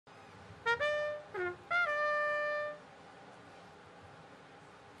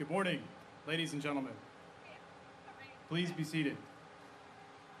Good morning, ladies and gentlemen. Please be seated.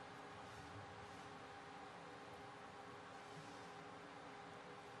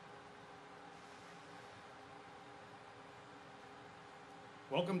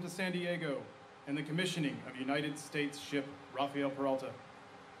 Welcome to San Diego and the commissioning of United States ship Rafael Peralta.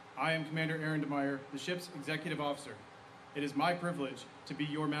 I am Commander Aaron DeMeyer, the ship's executive officer. It is my privilege to be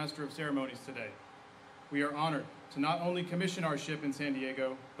your master of ceremonies today. We are honored to not only commission our ship in San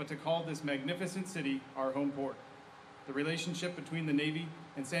Diego, but to call this magnificent city our home port. The relationship between the Navy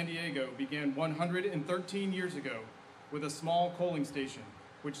and San Diego began 113 years ago with a small coaling station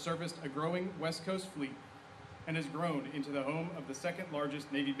which serviced a growing West Coast fleet and has grown into the home of the second largest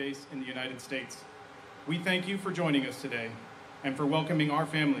Navy base in the United States. We thank you for joining us today and for welcoming our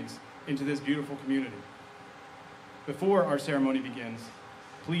families into this beautiful community. Before our ceremony begins,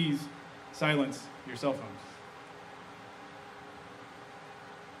 please silence your cell phones.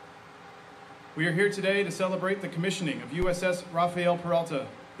 We are here today to celebrate the commissioning of USS Rafael Peralta,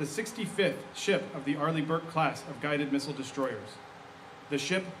 the 65th ship of the Arleigh Burke-class of guided missile destroyers. The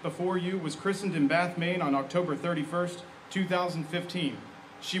ship before you was christened in Bath, Maine on October 31st, 2015.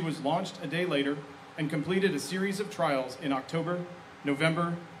 She was launched a day later and completed a series of trials in October,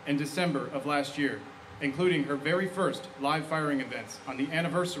 November, and December of last year, including her very first live firing events on the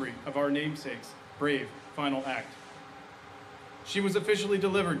anniversary of our namesake's brave final act. She was officially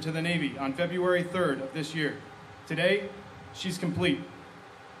delivered to the Navy on February 3rd of this year. Today, she's complete,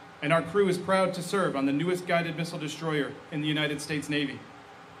 and our crew is proud to serve on the newest guided missile destroyer in the United States Navy.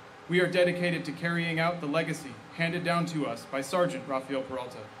 We are dedicated to carrying out the legacy handed down to us by Sergeant Rafael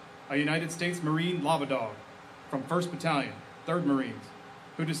Peralta, a United States Marine lava dog from 1st Battalion, 3rd Marines,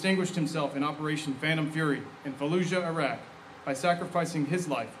 who distinguished himself in Operation Phantom Fury in Fallujah, Iraq, by sacrificing his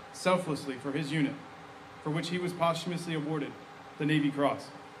life selflessly for his unit, for which he was posthumously awarded the Navy Cross.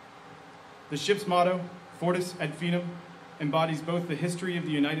 The ship's motto, Fortis et Finum, embodies both the history of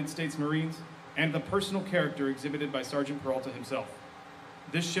the United States Marines and the personal character exhibited by Sergeant Peralta himself.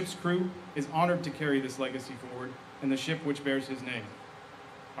 This ship's crew is honored to carry this legacy forward in the ship which bears his name.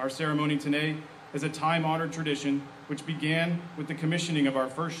 Our ceremony today is a time-honored tradition which began with the commissioning of our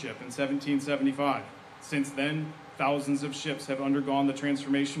first ship in 1775. Since then, thousands of ships have undergone the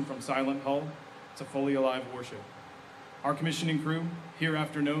transformation from silent hull to fully alive warship. Our commissioning crew,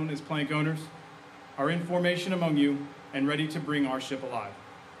 hereafter known as plank owners, are in formation among you and ready to bring our ship alive.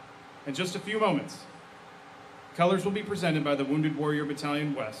 In just a few moments, colors will be presented by the Wounded Warrior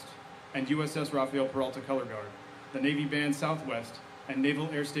Battalion West and USS Rafael Peralta Color Guard. The Navy Band Southwest and Naval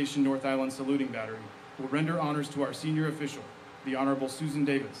Air Station North Island Saluting Battery will render honors to our senior official, the Honorable Susan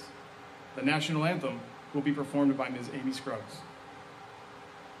Davis. The national anthem will be performed by Ms. Amy Scruggs.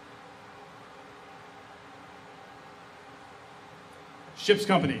 Ship's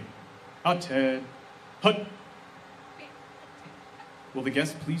company, attend, hut. Will the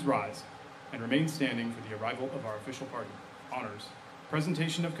guests please rise and remain standing for the arrival of our official party, honors,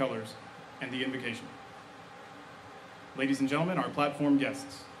 presentation of colors, and the invocation. Ladies and gentlemen, our platform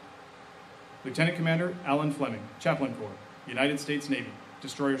guests. Lieutenant Commander Alan Fleming, Chaplain Corps, United States Navy,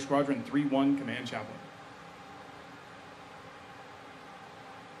 Destroyer Squadron 3-1 Command Chaplain.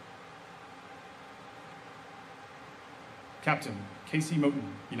 Captain Casey Moten,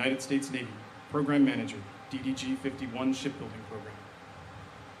 United States Navy, Program Manager, DDG 51 Shipbuilding Program.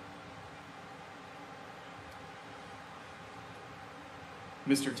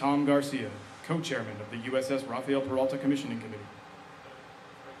 Mr. Tom Garcia, Co-Chairman of the USS Rafael Peralta Commissioning Committee.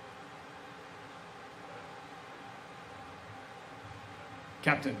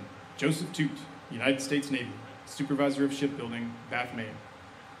 Captain Joseph Toot, United States Navy, Supervisor of Shipbuilding, Bath, Maine.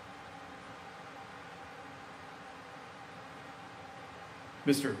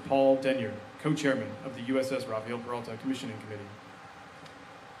 Mr. Paul Denyard, Co-Chairman of the USS Rafael Peralta Commissioning Committee.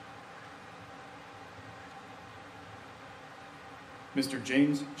 Mr.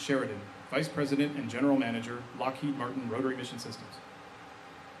 James Sheridan, Vice President and General Manager, Lockheed Martin Rotary Mission Systems.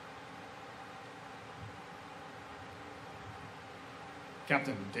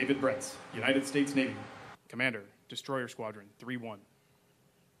 Captain David Bretz, United States Navy, Commander, Destroyer Squadron 3-1.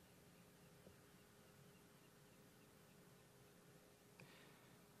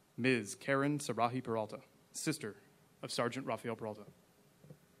 Ms. Karen Sarahi Peralta, sister of Sergeant Rafael Peralta.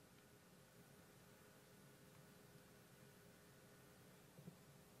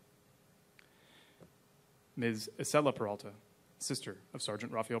 Ms. Isela Peralta, sister of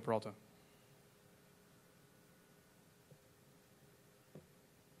Sergeant Rafael Peralta.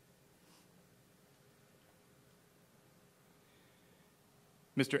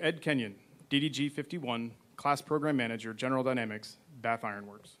 Mr. Ed Kenyon, DDG 51, Class Program Manager, General Dynamics, Bath Iron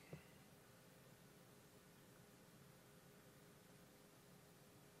Works.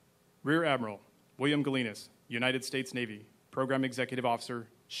 Rear Admiral William Galinas, United States Navy, Program Executive Officer,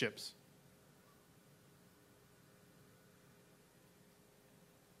 Ships.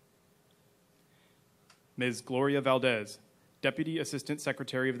 Ms. Gloria Valdez, Deputy Assistant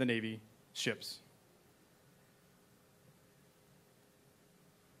Secretary of the Navy, Ships.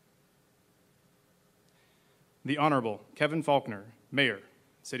 The Honorable Kevin Faulkner, Mayor,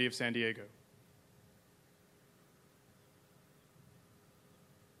 City of San Diego.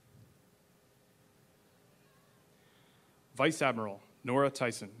 Vice Admiral Nora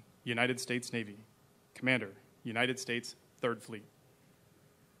Tyson, United States Navy, Commander, United States 3rd Fleet.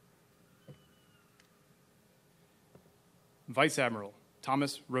 Vice Admiral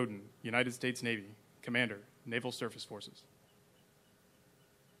Thomas Roden, United States Navy, Commander, Naval Surface Forces.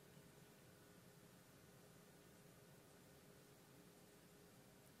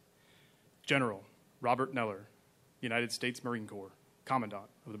 General Robert Neller, United States Marine Corps, Commandant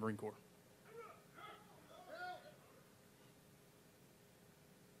of the Marine Corps.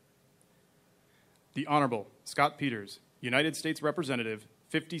 The Honorable Scott Peters, United States Representative,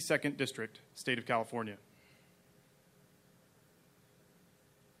 52nd District, State of California.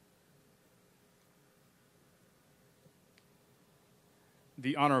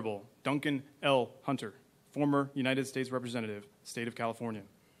 The Honorable Duncan L. Hunter, former United States Representative, State of California.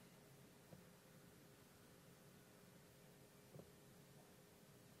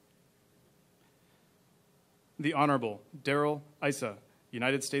 The Honorable Darrell Issa,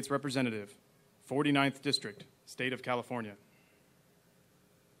 United States Representative, 49th District, State of California.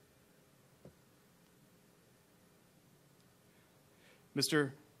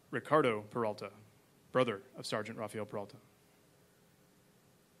 Mr. Ricardo Peralta, brother of Sergeant Rafael Peralta.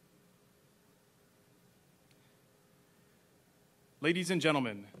 Ladies and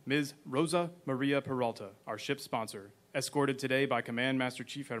gentlemen, Ms. Rosa Maria Peralta, our ship sponsor, escorted today by Command Master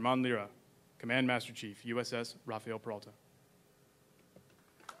Chief Herman Lira, Command Master Chief, USS Rafael Peralta.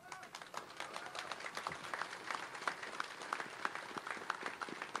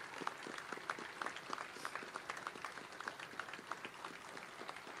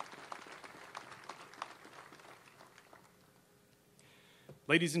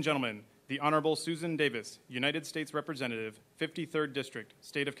 Ladies and gentlemen, the Honorable Susan Davis, United States Representative, 53rd District,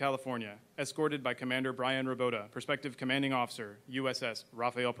 State of California, escorted by Commander Brian Rabota, Prospective Commanding Officer, USS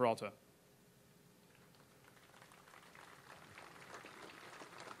Rafael Peralta.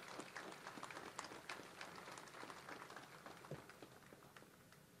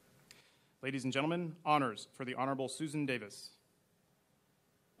 Ladies and gentlemen, honors for the Honorable Susan Davis.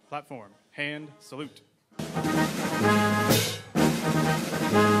 Platform, hand, salute.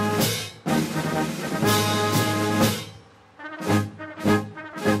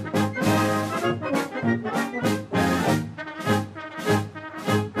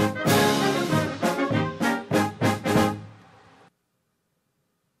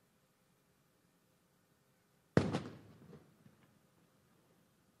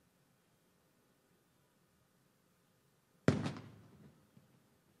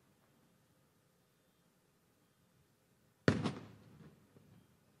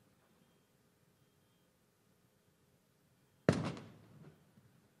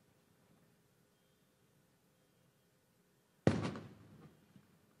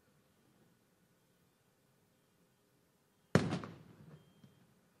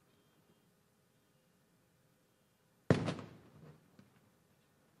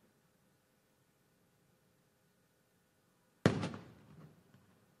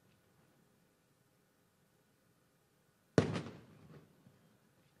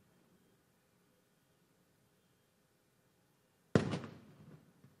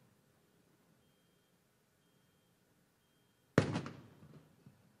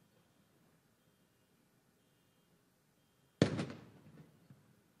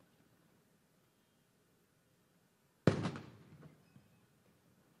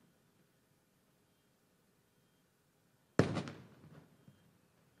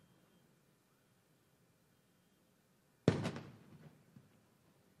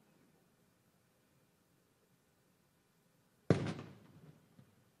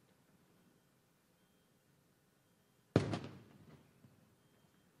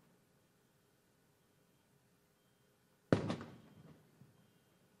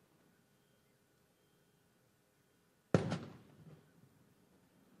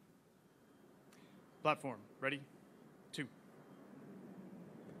 Platform, ready? 2.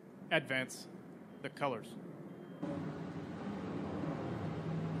 Advance the colors.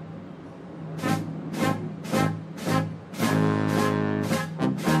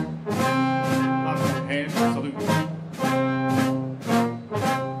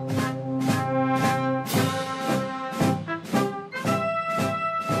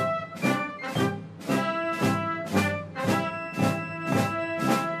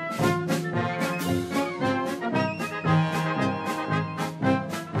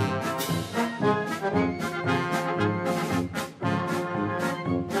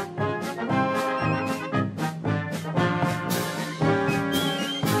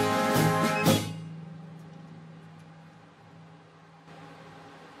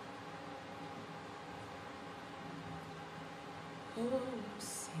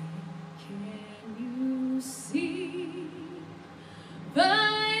 Can you see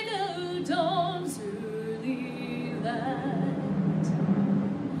by the dawn's early light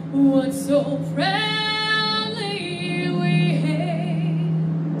what so proudly we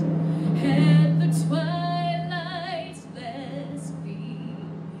hailed at the twilight's last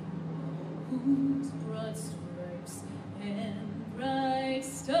gleam, whose broad stripes and bright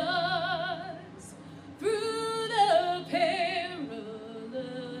stars through the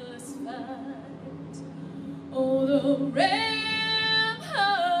perilous fight, oh, the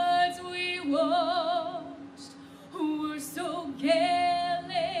ramparts we watched were so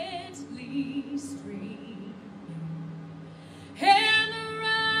gallantly streaming, and the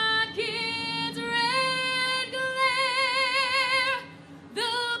rocket's red glare,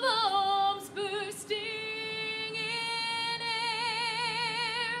 the bombs bursting in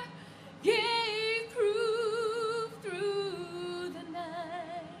air, gave proof through the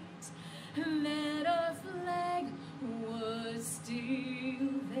night that our flag was still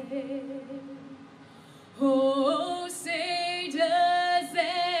there. Oh, say does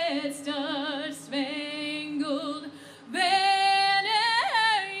that star-spangled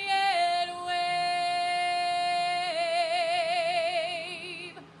banner yet wave?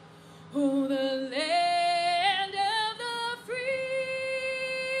 Oh, the land of the free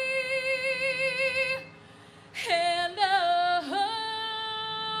and the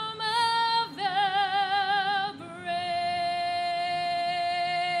home of the brave.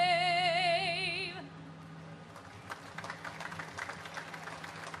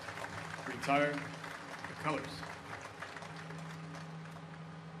 Retire the colors.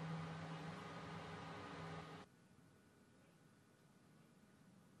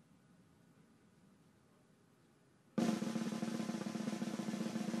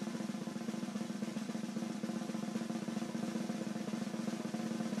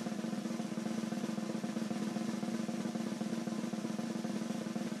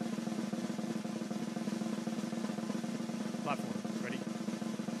 Platform, ready?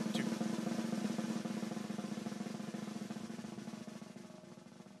 2.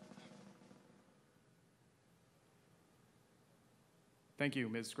 Thank you,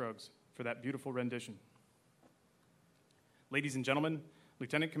 Ms. Scruggs, for that beautiful rendition. Ladies and gentlemen,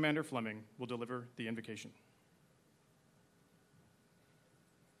 Lieutenant Commander Fleming will deliver the invocation.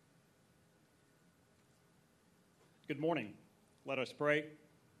 Good morning. Let us pray.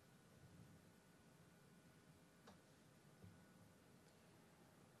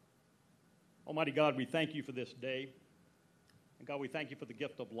 Almighty God, we thank you for this day. And God, we thank you for the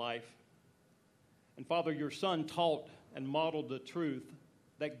gift of life. And Father, your Son taught and modeled the truth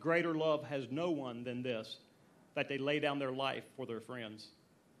that greater love has no one than this, that they lay down their life for their friends.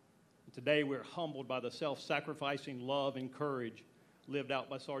 And today we're humbled by the self-sacrificing love and courage lived out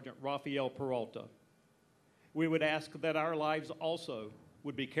by Sergeant Rafael Peralta. We would ask that our lives also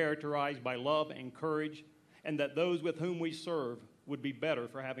would be characterized by love and courage, and that those with whom we serve would be better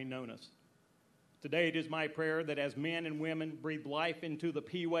for having known us. Today it is my prayer that as men and women breathe life into the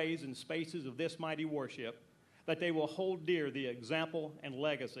peaways and spaces of this mighty warship, that they will hold dear the example and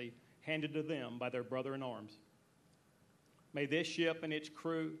legacy handed to them by their brother in arms. May this ship and its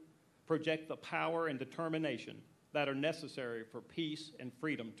crew project the power and determination that are necessary for peace and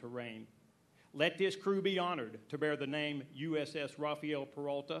freedom to reign. Let this crew be honored to bear the name USS Rafael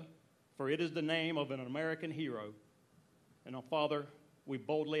Peralta, for it is the name of an American hero. And Father, we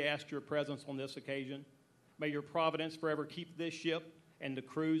boldly ask your presence on this occasion. May your providence forever keep this ship and the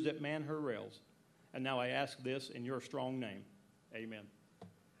crews that man her rails. And now I ask this in your strong name. Amen.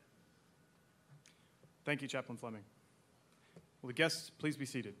 Thank you, Chaplain Fleming. Will the guests please be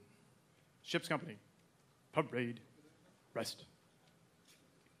seated? Ship's company, parade, rest.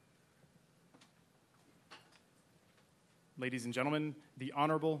 Ladies and gentlemen, the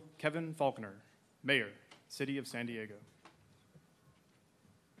Honorable Kevin Faulconer, Mayor, City of San Diego.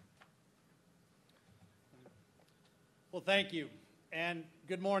 Well, thank you, and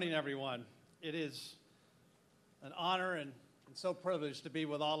good morning, everyone. It is an honor and so privileged to be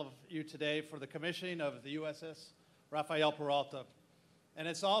with all of you today for the commissioning of the USS Rafael Peralta. And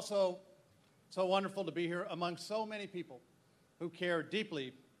it's also so wonderful to be here among so many people who care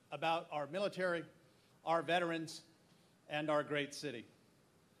deeply about our military, our veterans, and our great city.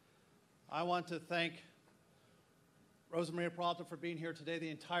 I want to thank Rosa Maria Peralta for being here today, the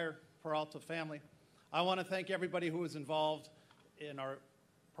entire Peralta family. I want to thank everybody who was involved in our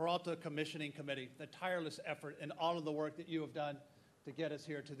Peralta Commissioning Committee, the tireless effort and all of the work that you have done to get us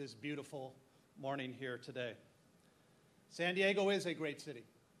here to this beautiful morning here today. San Diego is a great city,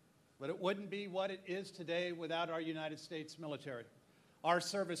 but it wouldn't be what it is today without our United States military. our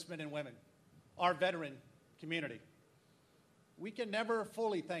servicemen and women, our veteran community. We can never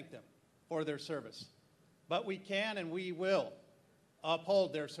fully thank them for their service, but we can and we will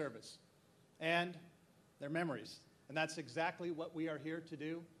uphold their service and their memories. And that's exactly what we are here to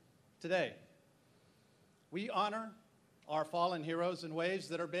do today. We honor our fallen heroes in ways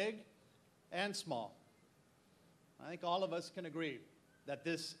that are big and small. I think all of us can agree that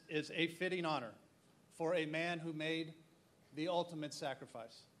this is a fitting honor for a man who made the ultimate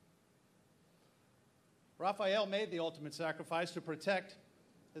sacrifice. Rafael made the ultimate sacrifice to protect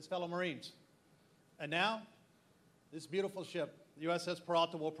his fellow Marines. And now, this beautiful ship, the USS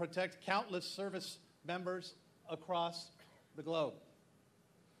Peralta, will protect countless service members across the globe.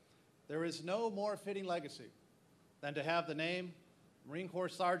 There is no more fitting legacy than to have the name Marine Corps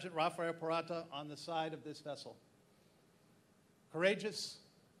Sgt. Rafael Peralta on the side of this vessel. Courageous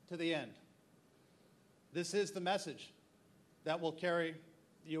to the end. This is the message that will carry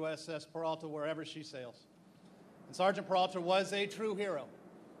the USS Peralta wherever she sails. And Sergeant Peralta was a true hero,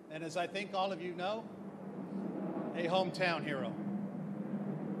 and as I think all of you know, a hometown hero.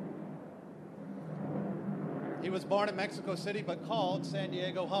 He was born in Mexico City, but called San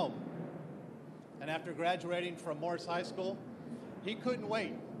Diego home. And after graduating from Morse High School, he couldn't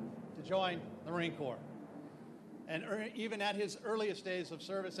wait to join the Marine Corps. And even at his earliest days of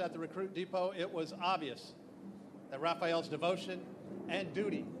service at the recruit depot, it was obvious that Rafael's devotion and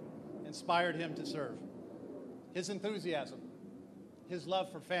duty inspired him to serve. His enthusiasm, his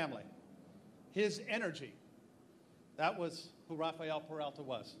love for family, his energy, that was who Rafael Peralta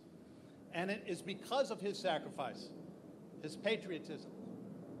was. And it is because of his sacrifice, his patriotism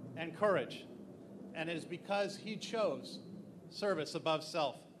and courage, and it is because he chose service above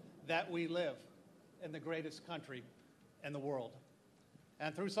self that we live in the greatest country in the world.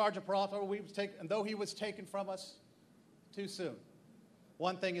 And through Sergeant Peralta, and though he was taken from us too soon,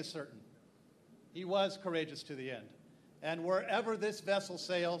 one thing is certain. He was courageous to the end. And wherever this vessel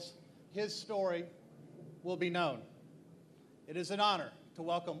sails, his story will be known. It is an honor to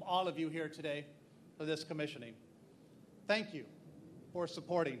welcome all of you here today for this commissioning. Thank you for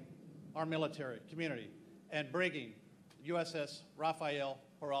supporting our military community and bringing USS Rafael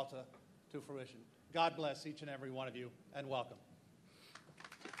Peralta to fruition. God bless each and every one of you, and welcome.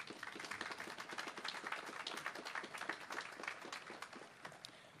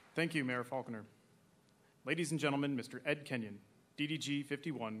 Thank you, Mayor Faulconer. Ladies and gentlemen, Mr. Ed Kenyon, DDG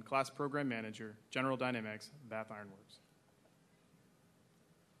 51, Class Program Manager, General Dynamics, Bath Iron Works.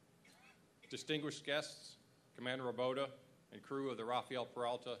 Distinguished guests, Commander Roboda, and crew of the Rafael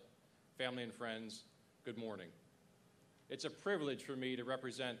Peralta, family and friends, good morning. It's a privilege for me to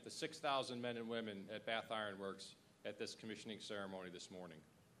represent the 6,000 men and women at Bath Iron Works at this commissioning ceremony this morning.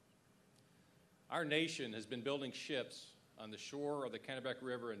 Our nation has been building ships on the shore of the Kennebec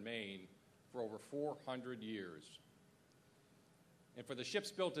River in Maine for over 400 years. And for the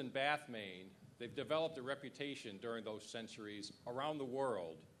ships built in Bath, Maine, they've developed a reputation during those centuries around the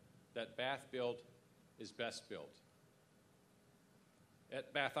world that Bath built is best built.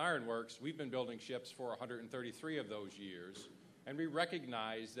 At Bath Iron Works, we've been building ships for 133 of those years, and we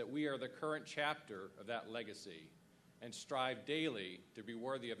recognize that we are the current chapter of that legacy and strive daily to be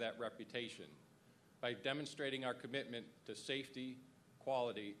worthy of that reputation by demonstrating our commitment to safety,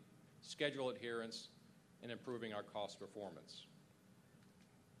 quality, schedule adherence, and improving our cost performance.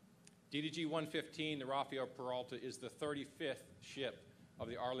 DDG 115, the Rafael Peralta, is the 35th ship of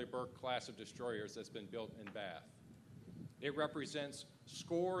the Arleigh Burke-class of destroyers that's been built in Bath. It represents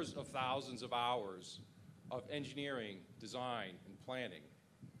scores of thousands of hours of engineering, design, and planning,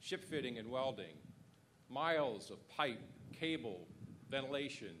 ship fitting and welding, miles of pipe, cable,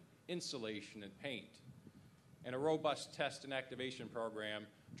 ventilation, insulation, and paint, and a robust test and activation program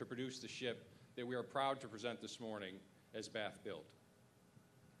to produce the ship that we are proud to present this morning as Bath built.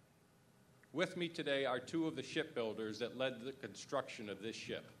 With me today are two of the shipbuilders that led the construction of this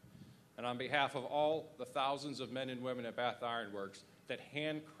ship. And on behalf of all the thousands of men and women at Bath Iron Works that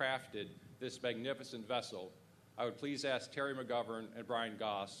handcrafted this magnificent vessel, I would please ask Terry McGovern and Brian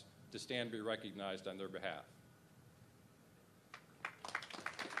Goss to stand and be recognized on their behalf.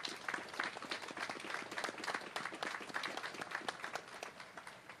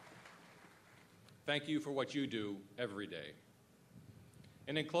 Thank you for what you do every day.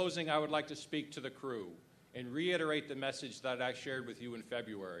 And in closing, I would like to speak to the crew and reiterate the message that I shared with you in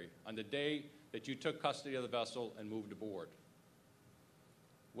February on the day that you took custody of the vessel and moved aboard.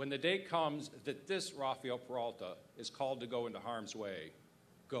 When the day comes that this Rafael Peralta is called to go into harm's way,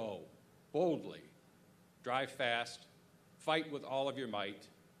 go boldly, drive fast, fight with all of your might.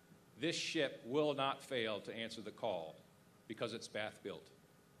 This ship will not fail to answer the call because it's Bath built.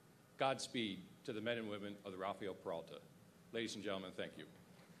 Godspeed to the men and women of the Rafael Peralta. Ladies and gentlemen, thank you.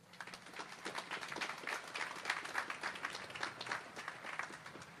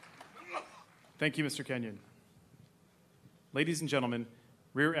 Thank you, Mr. Kenyon. Ladies and gentlemen,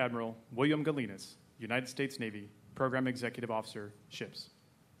 Rear Admiral William Galinas, United States Navy, Program Executive Officer, Ships.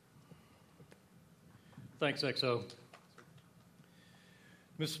 Thanks, XO.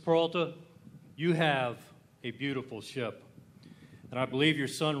 Mrs. Peralta, you have a beautiful ship, and I believe your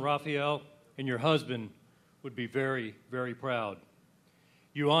son, Rafael, and your husband would be very, very proud.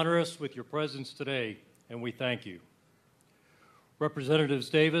 You honor us with your presence today, and we thank you. Representatives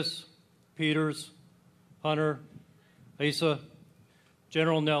Davis, Peters, Hunter, Asa,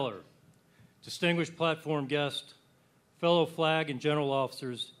 General Neller, distinguished platform guest, fellow flag and general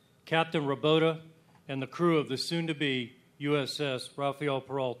officers, Captain Rabota, and the crew of the soon-to-be USS Rafael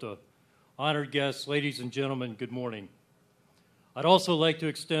Peralta. Honored guests, ladies and gentlemen, good morning. I'd also like to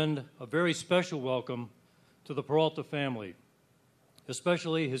extend a very special welcome to the Peralta family,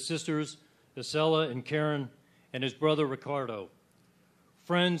 especially his sisters, Isela and Karen, and his brother, Ricardo,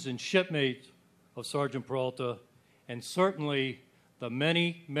 friends and shipmates of Sergeant Peralta, and certainly the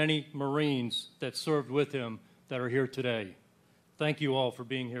many, many Marines that served with him that are here today. Thank you all for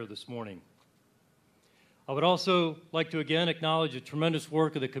being here this morning. I would also like to again acknowledge the tremendous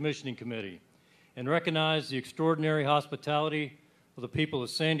work of the Commissioning Committee and recognize the extraordinary hospitality of the people of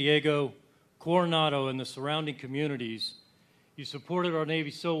San Diego, Coronado, and the surrounding communities. You supported our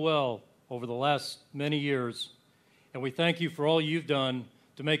Navy so well over the last many years, and we thank you for all you've done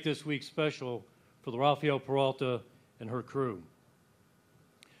to make this week special for the Rafael Peralta and her crew.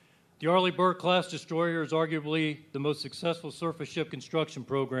 The Arleigh Burke-class destroyer is arguably the most successful surface ship construction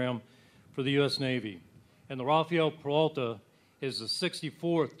program for the U.S. Navy, and the Rafael Peralta is the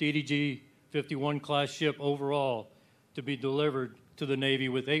 64th DDG-51 class ship overall to be delivered to the Navy,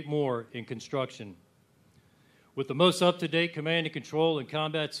 with 8 more in construction. With the most up-to-date command and control and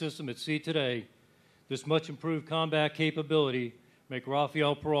combat system at sea today, this much improved combat capability make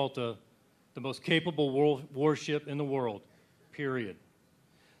Rafael Peralta the most capable warship in the world, period.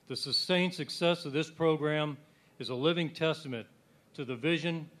 The sustained success of this program is a living testament to the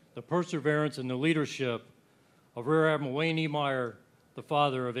vision, the perseverance, and the leadership of Rear Admiral Wayne E. Meyer, the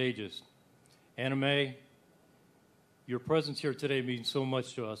father of Aegis. Anna Mae, your presence here today means so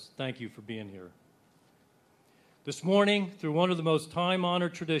much to us. Thank you for being here. This morning, through one of the most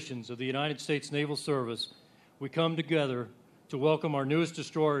time-honored traditions of the United States Naval Service, we come together to welcome our newest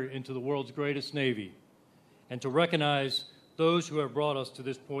destroyer into the world's greatest Navy and to recognize those who have brought us to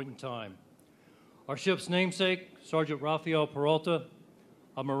this point in time. Our ship's namesake, Sergeant Rafael Peralta,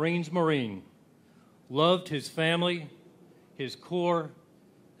 a Marine's Marine, loved his family, his Corps,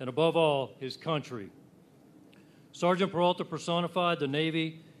 and above all, his country. Sergeant Peralta personified the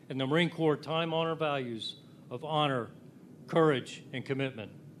Navy and the Marine Corps time-honored values of honor, courage, and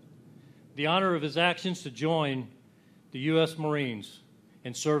commitment. The honor of his actions to join the U.S. Marines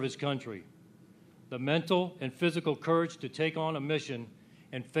and serve his country. The mental and physical courage to take on a mission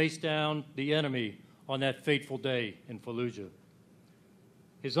and face down the enemy on that fateful day in Fallujah.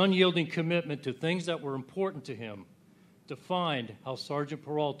 His unyielding commitment to things that were important to him defined how Sergeant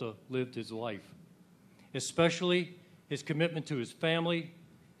Peralta lived his life, especially his commitment to his family,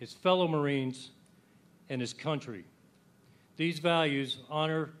 his fellow Marines, and his country. These values,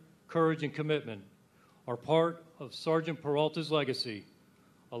 honor, courage, and commitment, are part of Sergeant Peralta's legacy,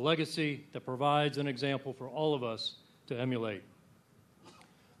 a legacy that provides an example for all of us to emulate.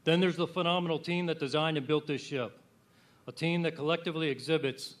 Then there's the phenomenal team that designed and built this ship, a team that collectively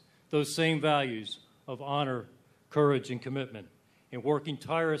exhibits those same values of honor, courage, and commitment in working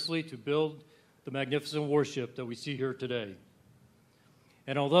tirelessly to build the magnificent warship that we see here today.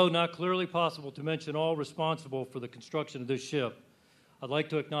 And although not clearly possible to mention all responsible for the construction of this ship, I'd like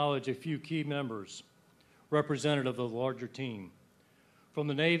to acknowledge a few key members, representative of the larger team. From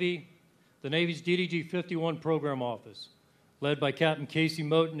the Navy's DDG-51 Program Office, led by Captain Casey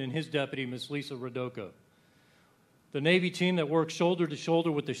Moten and his deputy, Ms. Lisa Radoka. The Navy team that works shoulder to shoulder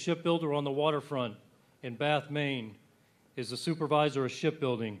with the shipbuilder on the waterfront in Bath, Maine, is the supervisor of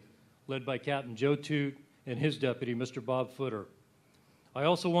shipbuilding, led by Captain Joe Toot and his deputy, Mr. Bob Footer. I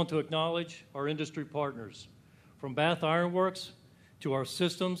also want to acknowledge our industry partners, from Bath Iron Works to our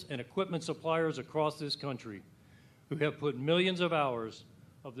systems and equipment suppliers across this country, who have put millions of hours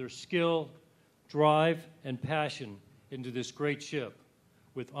of their skill, drive, and passion into this great ship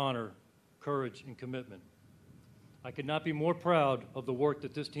with honor, courage, and commitment. I could not be more proud of the work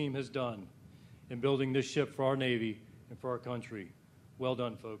that this team has done in building this ship for our Navy and for our country. Well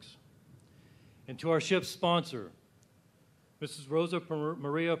done, folks. And to our ship's sponsor, Mrs.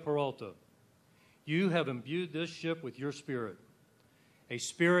 Maria Peralta, you have imbued this ship with your spirit, a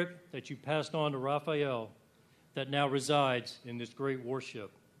spirit that you passed on to Rafael that now resides in this great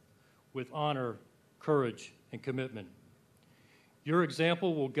warship with honor, courage, and commitment. Your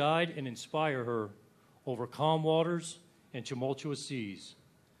example will guide and inspire her over calm waters and tumultuous seas.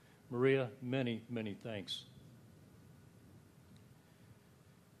 Maria, many, many thanks.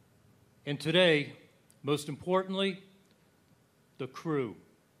 And today, most importantly, the crew.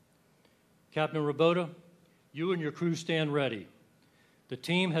 Captain Rabota, you and your crew stand ready. The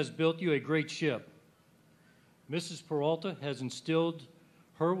team has built you a great ship. Mrs. Peralta has instilled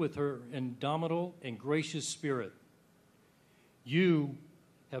her with her indomitable and gracious spirit. You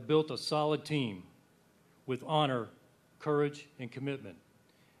have built a solid team with honor, courage, and commitment.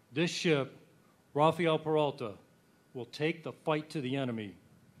 This ship, Rafael Peralta, will take the fight to the enemy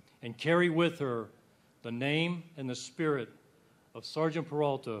and carry with her the name and the spirit of Sergeant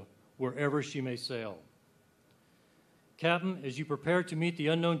Peralta wherever she may sail. Captain, as you prepare to meet the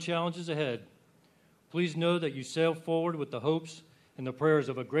unknown challenges ahead, please know that you sail forward with the hopes and the prayers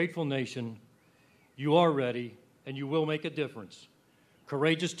of a grateful nation. You are ready, and you will make a difference.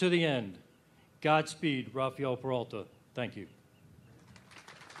 Courageous to the end. Godspeed, Rafael Peralta. Thank you.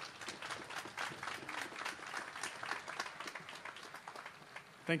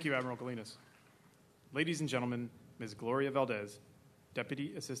 Thank you, Admiral Galinas. Ladies and gentlemen, Ms. Gloria Valdez,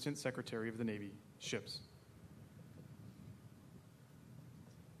 Deputy Assistant Secretary of the Navy, Ships.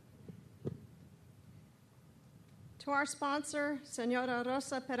 To our sponsor, Senora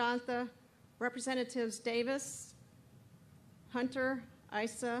Rosa Peralta, Representatives Davis, Hunter,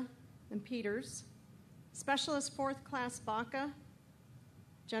 Isa, and Peters, Specialist 4th Class Baca,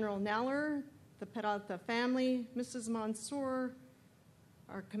 General Neller, the Peralta family, Mrs. Mansour,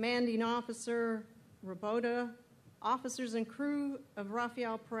 our commanding officer, Rabota, officers and crew of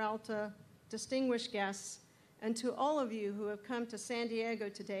Rafael Peralta, distinguished guests, and to all of you who have come to San Diego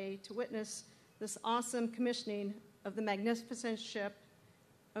today to witness this awesome commissioning of the magnificent ship,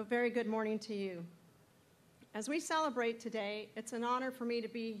 a very good morning to you. As we celebrate today, it's an honor for me to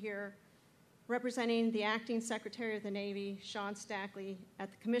be here representing the Acting Secretary of the Navy, Sean Stackley,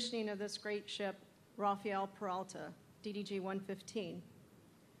 at the commissioning of this great ship, Rafael Peralta, DDG 115.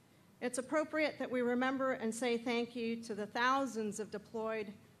 It's appropriate that we remember and say thank you to the thousands of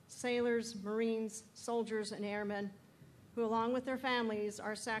deployed sailors, Marines, soldiers, and airmen who, along with their families,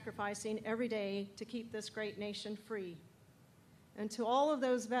 are sacrificing every day to keep this great nation free. And to all of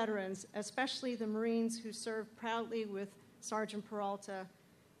those veterans, especially the Marines who served proudly with Sergeant Peralta,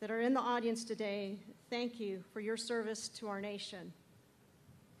 that are in the audience today, thank you for your service to our nation.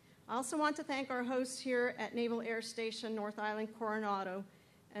 I also want to thank our hosts here at Naval Air Station North Island Coronado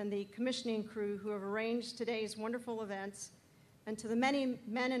and the commissioning crew who have arranged today's wonderful events, and to the many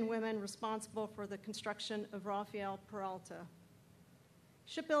men and women responsible for the construction of Rafael Peralta.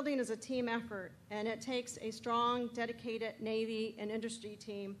 Shipbuilding is a team effort, and it takes a strong, dedicated Navy and industry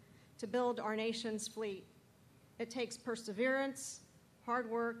team to build our nation's fleet. It takes perseverance, hard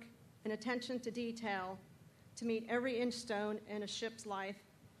work, and attention to detail to meet every inch stone in a ship's life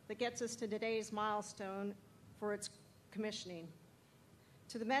that gets us to today's milestone for its commissioning.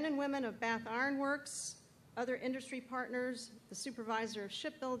 To the men and women of Bath Iron Works, other industry partners, the Supervisor of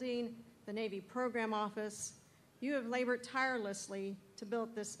Shipbuilding, the Navy Program Office, you have labored tirelessly to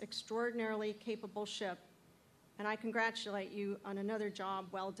build this extraordinarily capable ship, and I congratulate you on another job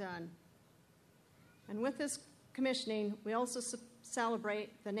well done. And with this commissioning, we also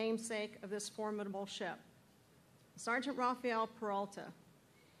celebrate the namesake of this formidable ship, Sergeant Rafael Peralta.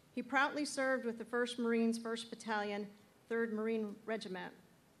 He proudly served with the 1st Marines, 1st Battalion, 3rd Marine Regiment.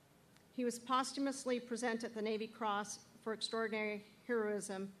 He was posthumously presented the Navy Cross for extraordinary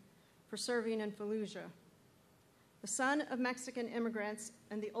heroism for serving in Fallujah. The son of Mexican immigrants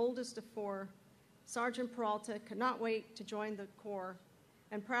and the oldest of 4, Sergeant Peralta could not wait to join the Corps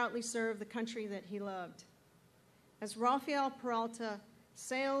and proudly serve the country that he loved. As Rafael Peralta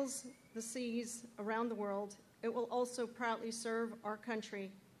sails the seas around the world, it will also proudly serve our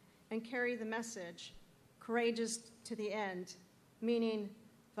country and carry the message, courageous to the end, meaning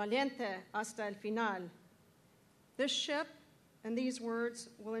valiente hasta el final. This ship and these words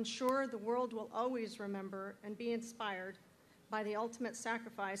will ensure the world will always remember and be inspired by the ultimate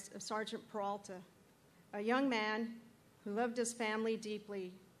sacrifice of Sergeant Peralta, a young man who loved his family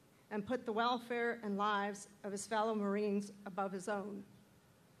deeply and put the welfare and lives of his fellow Marines above his own.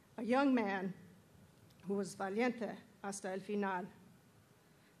 A young man who was valiente hasta el final.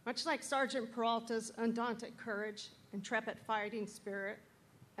 Much like Sergeant Peralta's undaunted courage, intrepid fighting spirit,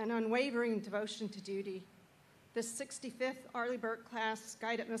 and unwavering devotion to duty, This 65th Arleigh Burke-class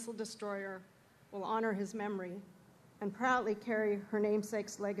guided missile destroyer will honor his memory and proudly carry her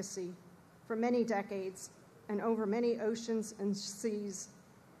namesake's legacy for many decades and over many oceans and seas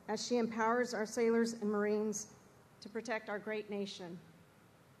as she empowers our sailors and Marines to protect our great nation.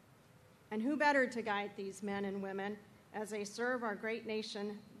 And who better to guide these men and women as they serve our great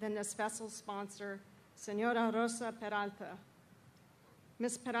nation than this vessel's sponsor, Senora Rosa Peralta.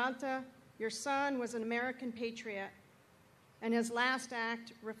 Ms. Peralta, your son was an American patriot, and his last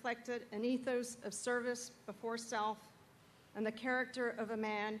act reflected an ethos of service before self and the character of a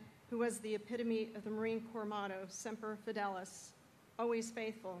man who was the epitome of the Marine Corps motto, Semper Fidelis, always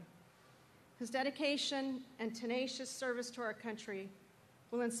faithful. His dedication and tenacious service to our country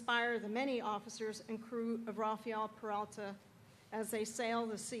will inspire the many officers and crew of Rafael Peralta as they sail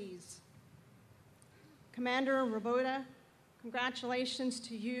the seas. Commander Rabota, congratulations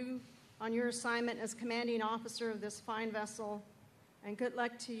to you on your assignment as commanding officer of this fine vessel, and good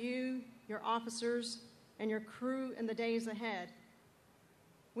luck to you, your officers, and your crew in the days ahead.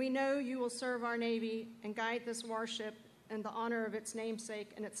 We know you will serve our Navy and guide this warship in the honor of its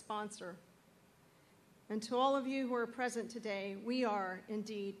namesake and its sponsor. And to all of you who are present today, we are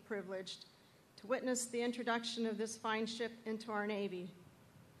indeed privileged to witness the introduction of this fine ship into our Navy.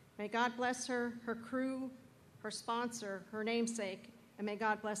 May God bless her, her crew, her sponsor, her namesake, and may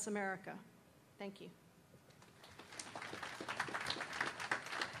God bless America. Thank you.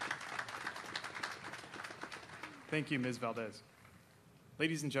 Thank you, Ms. Valdez.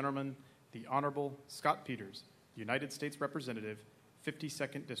 Ladies and gentlemen, the Honorable Scott Peters, United States Representative,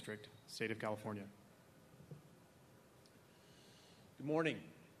 52nd District, State of California. Good morning.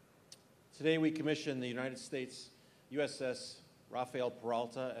 Today we commission the United States USS Rafael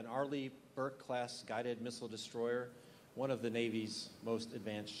Peralta, an Arleigh Burke-class guided missile destroyer, one of the Navy's most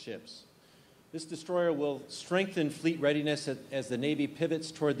advanced ships. This destroyer will strengthen fleet readiness as the Navy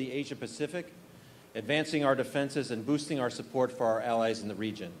pivots toward the Asia-Pacific, advancing our defenses and boosting our support for our allies in the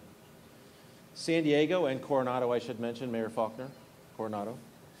region. San Diego and Coronado, I should mention, Mayor Faulkner, Coronado,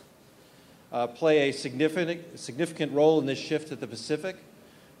 play a significant role in this shift to the Pacific,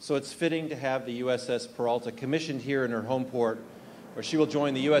 so it's fitting to have the USS Peralta commissioned here in her home port, where she will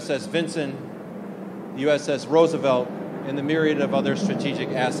join the USS Vinson, the USS Roosevelt, and the myriad of other strategic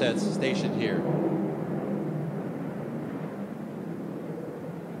assets stationed here.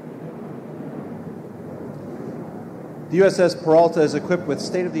 The USS Peralta is equipped with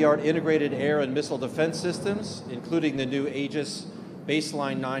state-of-the-art integrated air and missile defense systems, including the new Aegis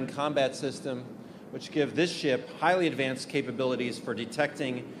Baseline 9 combat system, which give this ship highly advanced capabilities for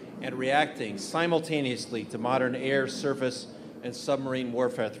detecting and reacting simultaneously to modern air, surface, and submarine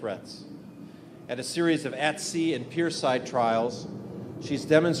warfare threats. At a series of at-sea and pier-side trials, she's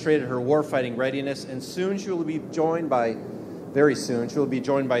demonstrated her warfighting readiness, and soon she will be joined by, very soon, she will be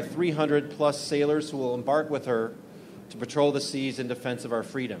joined by 300-plus sailors who will embark with her to patrol the seas in defense of our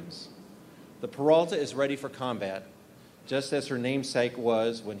freedoms. The Peralta is ready for combat, just as her namesake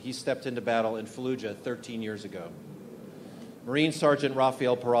was when he stepped into battle in Fallujah 13 years ago. Marine Sergeant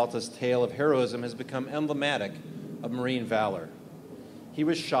Rafael Peralta's tale of heroism has become emblematic of Marine valor. He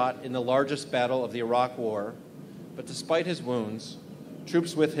was shot in the largest battle of the Iraq War, but despite his wounds,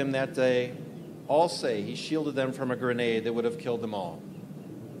 troops with him that day all say he shielded them from a grenade that would have killed them all.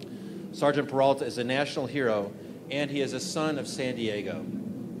 Sergeant Peralta is a national hero, and he is a son of San Diego.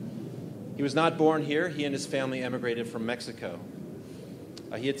 He was not born here. He and his family emigrated from Mexico.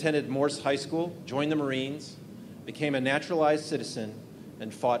 He attended Morse High School, joined the Marines, became a naturalized citizen,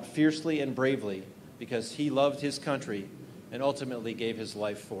 and fought fiercely and bravely because he loved his country and ultimately gave his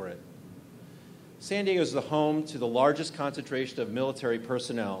life for it. San Diego is the home to the largest concentration of military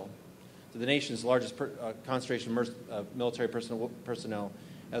personnel, to the nation's largest concentration of military personnel,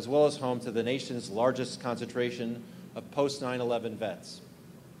 as well as home to the nation's largest concentration of post-9/11 vets.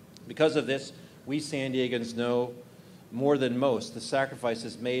 Because of this, we San Diegans know more than most the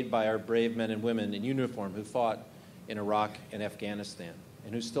sacrifices made by our brave men and women in uniform who fought in Iraq and Afghanistan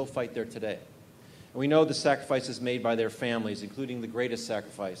and who still fight there today. And we know the sacrifices made by their families, including the greatest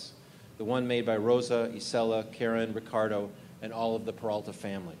sacrifice, the one made by Rosa, Isela, Karen, Ricardo, and all of the Peralta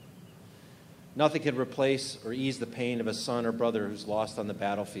family. Nothing can replace or ease the pain of a son or brother who's lost on the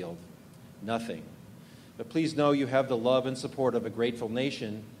battlefield. Nothing. But please know you have the love and support of a grateful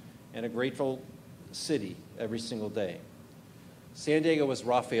nation and a grateful city every single day. San Diego was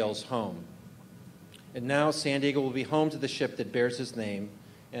Rafael's home. And now San Diego will be home to the ship that bears his name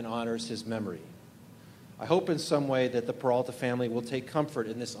and honors his memory. I hope in some way that the Peralta family will take comfort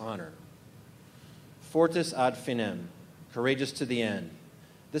in this honor. Fortis ad finem, courageous to the end.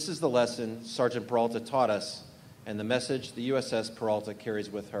 This is the lesson Sergeant Peralta taught us and the message the USS Peralta carries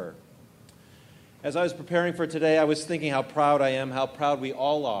with her. As I was preparing for today, I was thinking how proud I am, how proud we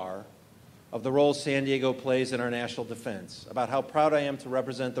all are of the role San Diego plays in our national defense, about how proud I am to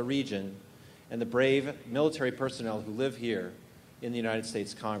represent the region and the brave military personnel who live here in the United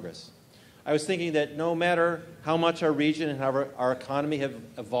States Congress. I was thinking that no matter how much our region and how our economy have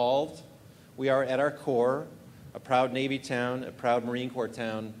evolved, we are at our core a proud Navy town, a proud Marine Corps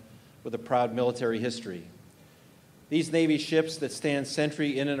town with a proud military history. These Navy ships that stand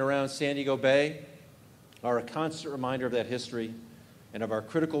sentry in and around San Diego Bay are a constant reminder of that history and of our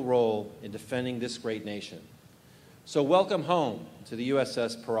critical role in defending this great nation. So welcome home to the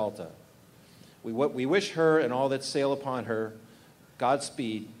USS Peralta. We wish her and all that sail upon her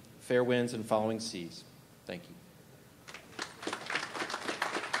Godspeed, fair winds, and following seas. Thank you.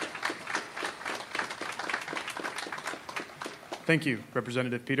 Thank you,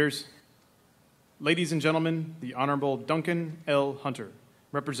 Representative Peters. Ladies and gentlemen, the Honorable Duncan L. Hunter,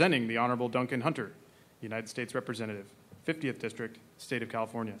 representing the Honorable Duncan Hunter, United States Representative, 50th District, State of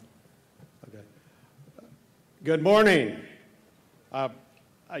California. Okay. Good morning.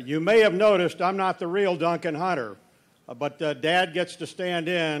 You may have noticed I'm not the real Duncan Hunter, but Dad gets to stand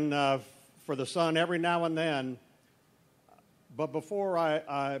in for the son every now and then. But before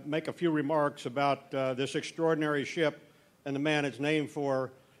I make a few remarks about this extraordinary ship and the man it's named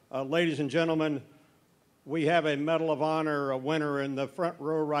for, ladies and gentlemen, we have a Medal of Honor winner in the front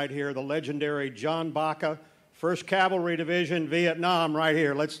row right here, the legendary John Baca, 1st Cavalry Division, Vietnam, right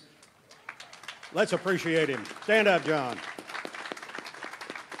here. Let's appreciate him. Stand up, John.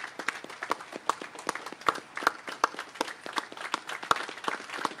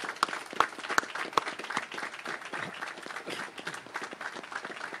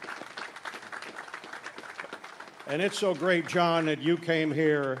 And it's so great, John, that you came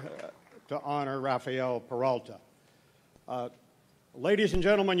here to honor Rafael Peralta. Ladies and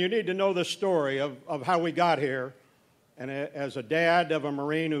gentlemen, you need to know the story of how we got here. And as a dad of a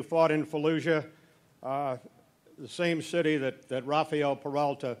Marine who fought in Fallujah, the same city that Rafael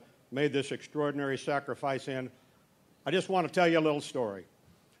Peralta made this extraordinary sacrifice in, I just want to tell you a little story.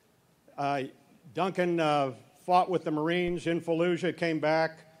 Duncan fought with the Marines in Fallujah, came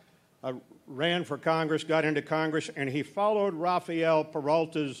back, ran for Congress, got into Congress, and he followed Rafael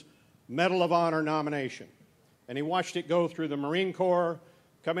Peralta's Medal of Honor nomination. And he watched it go through the Marine Corps,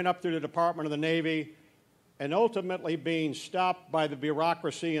 coming up through the Department of the Navy, and ultimately being stopped by the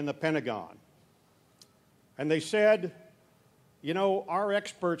bureaucracy in the Pentagon. And they said, you know, our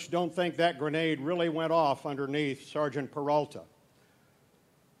experts don't think that grenade really went off underneath Sergeant Peralta.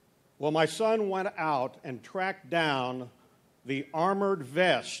 Well, my son went out and tracked down the armored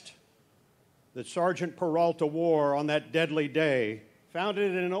vest that Sergeant Peralta wore on that deadly day, found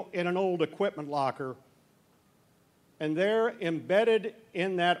it in an old equipment locker, and there, embedded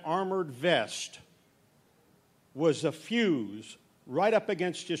in that armored vest, was a fuse right up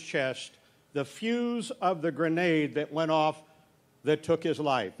against his chest, the fuse of the grenade that went off that took his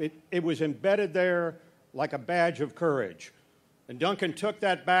life. It was embedded there like a badge of courage. And Duncan took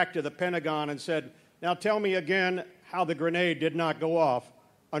that back to the Pentagon and said, now tell me again how the grenade did not go off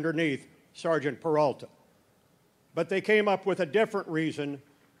underneath Sergeant Peralta. But they came up with a different reason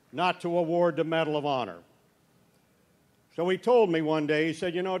not to award the Medal of Honor. So he told me one day, he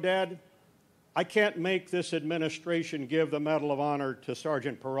said, you know, Dad, I can't make this administration give the Medal of Honor to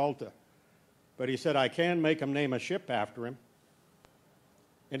Sergeant Peralta. But he said, I can make him name a ship after him.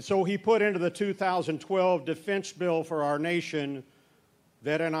 And so he put into the 2012 defense bill for our nation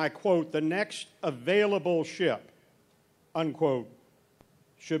that, and I quote, the next available ship, unquote,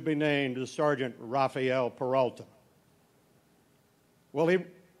 should be named Sergeant Rafael Peralta. Well,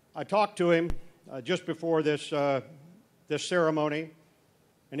 I talked to him just before this ceremony,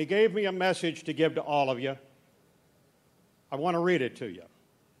 and he gave me a message to give to all of you. I want to read it to you.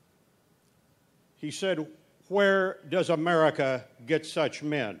 He said, where does America get such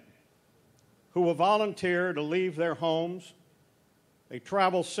men who will volunteer to leave their homes? They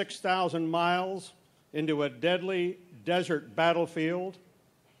travel 6,000 miles into a deadly desert battlefield,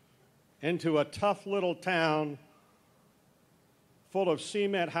 into a tough little town full of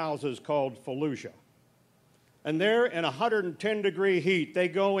cement houses called Fallujah. And there, in 110-degree heat, they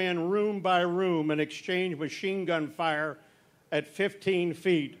go in room by room and exchange machine gun fire at 15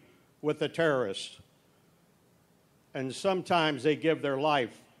 feet with the terrorists. And sometimes they give their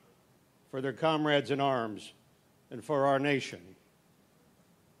life for their comrades in arms and for our nation.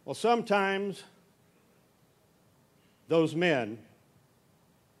 Well, sometimes those men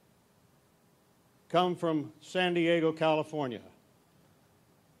come from San Diego, California,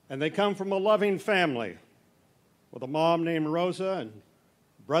 and they come from a loving family with a mom named Rosa and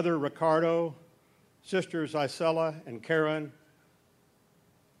brother Ricardo, sisters Isela and Karen.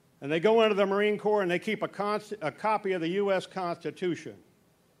 And they go into the Marine Corps and they keep a copy of the U.S. Constitution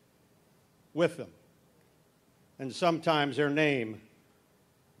with them. And sometimes their name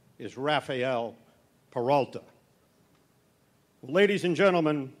is Rafael Peralta. Well, ladies and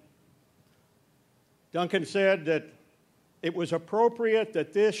gentlemen, Duncan said that it was appropriate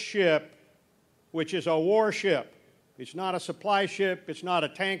that this ship, which is a warship, it's not a supply ship, it's not a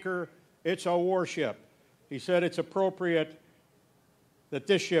tanker, it's a warship. He said it's appropriate that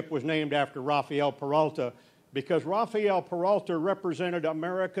this ship was named after Rafael Peralta because Rafael Peralta represented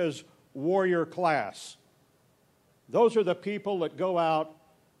America's warrior class. Those are the people that go out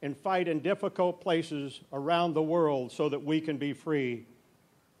and fight in difficult places around the world so that we can be free.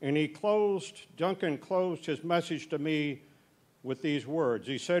 And Duncan closed his message to me with these words.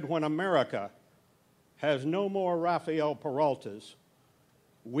 He said, when America has no more Rafael Peraltas,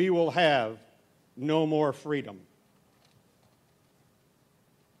 we will have no more freedom.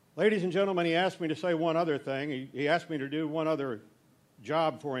 Ladies and gentlemen, he asked me to say one other thing. He asked me to do one other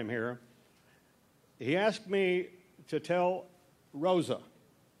job for him here. He asked me to tell Rosa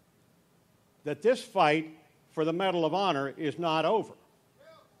that this fight for the Medal of Honor is not over.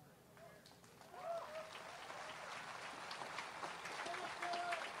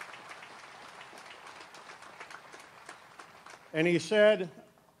 And he said,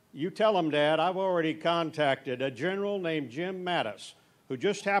 you tell him, Dad, I've already contacted a general named Jim Mattis, who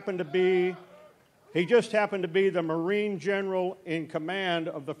just happened to be the Marine general in command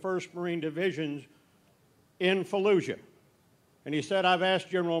of the 1st Marine Divisions in Fallujah. And he said, I've asked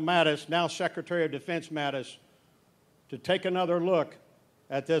General Mattis, now Secretary of Defense Mattis, to take another look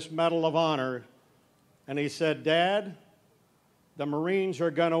at this Medal of Honor. And he said, Dad, the Marines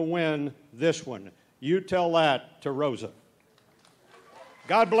are going to win this one. You tell that to Rosa.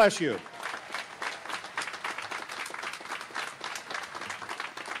 God bless you.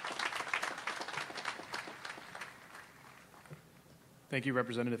 Thank you,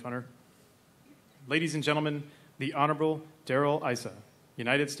 Representative Hunter. Ladies and gentlemen, the Honorable Darrell Issa,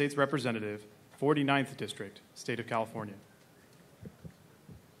 United States Representative, 49th District, State of California.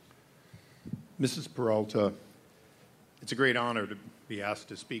 Mrs. Peralta, it's a great honor to be asked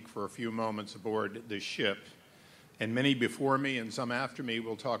to speak for a few moments aboard this ship. And many before me and some after me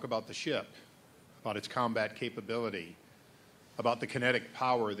will talk about the ship, about its combat capability, about the kinetic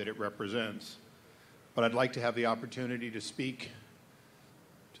power that it represents. But I'd like to have the opportunity to speak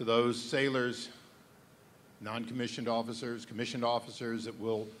to those sailors, non-commissioned officers, commissioned officers that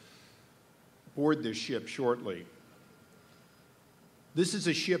will board this ship shortly. This is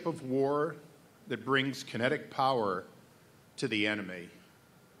a ship of war that brings kinetic power to the enemy.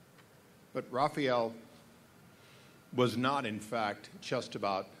 But Rafael was not, in fact, just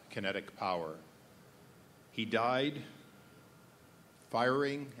about kinetic power. He died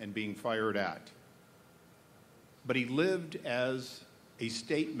firing and being fired at. But he lived as a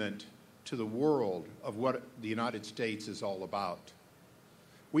statement to the world of what the United States is all about.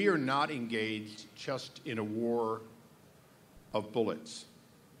 We are not engaged just in a war of bullets.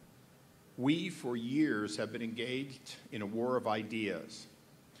 We, for years, have been engaged in a war of ideas.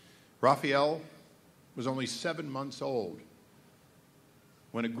 Rafael was only 7 months old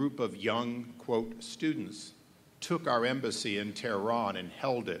when a group of young, quote, students took our embassy in Tehran and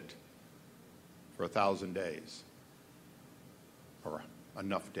held it for 1,000 days, or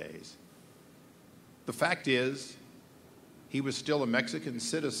enough days. The fact is, he was still a Mexican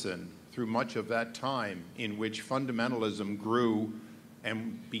citizen through much of that time in which fundamentalism grew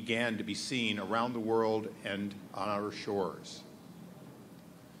and began to be seen around the world and on our shores.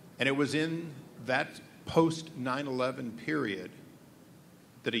 And it was in that post-9/11 period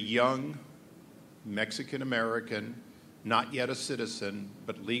that a young Mexican-American, not yet a citizen,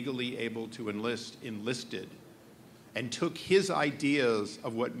 but legally able to enlisted, and took his ideas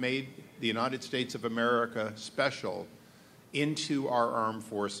of what made the United States of America special into our armed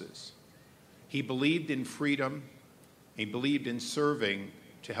forces. He believed in freedom. He believed in serving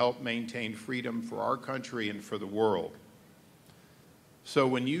to help maintain freedom for our country and for the world. So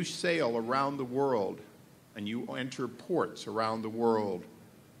when you sail around the world and you enter ports around the world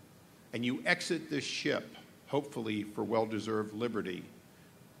and you exit this ship, hopefully for well-deserved liberty,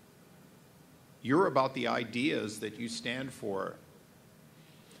 you're about the ideas that you stand for,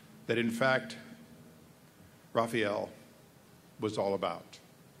 that in fact Rafael was all about.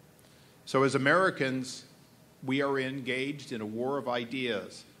 So as Americans, we are engaged in a war of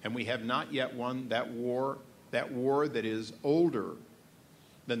ideas, and we have not yet won that war that is older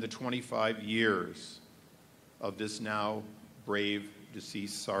than the 25 years of this now brave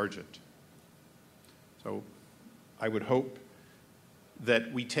deceased sergeant. So I would hope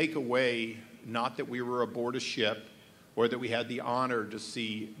that we take away, not that we were aboard a ship or that we had the honor to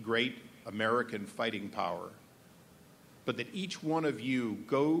see great American fighting power, but that each one of you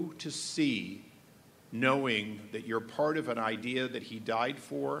go to sea knowing that you're part of an idea that he died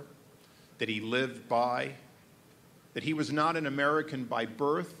for, that he lived by, that he was not an American by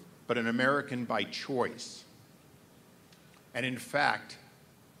birth, but an American by choice. And in fact,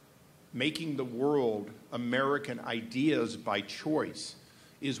 making the world American ideas by choice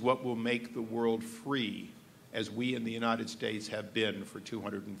is what will make the world free, as we in the United States have been for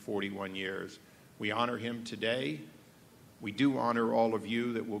 241 years. We honor him today. We do honor all of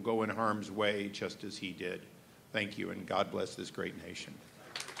you that will go in harm's way just as he did. Thank you, and God bless this great nation.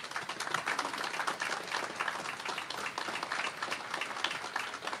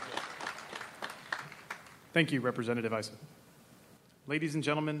 Thank you, Representative Issa. Ladies and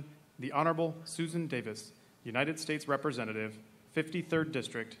gentlemen, the Honorable Susan Davis, United States Representative, 53rd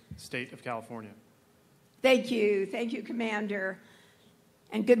District, State of California. Thank you, Commander,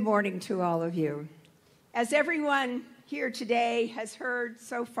 and good morning to all of you. As everyone here today has heard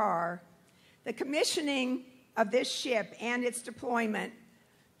so far, the commissioning of this ship and its deployment,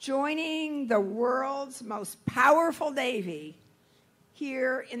 joining the world's most powerful Navy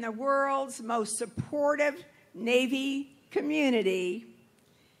here in the world's most supportive Navy community,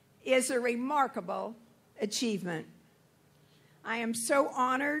 is a remarkable achievement. I am so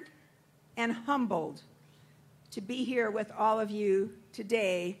honored and humbled to be here with all of you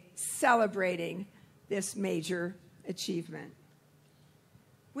today celebrating this major achievement.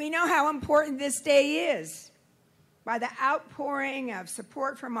 We know how important this day is by the outpouring of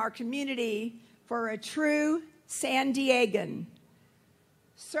support from our community for a true San Diegan,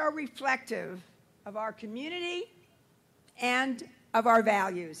 so reflective of our community and of our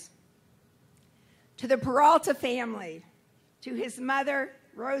values. To the Peralta family, to his mother,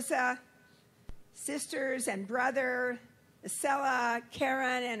 Rosa, sisters and brother, Isela,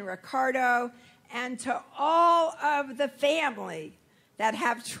 Karen, and Ricardo, and to all of the family that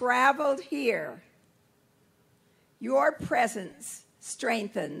have traveled here, your presence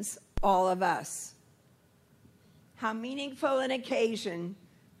strengthens all of us. How meaningful an occasion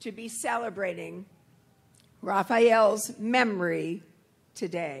to be celebrating Rafael's memory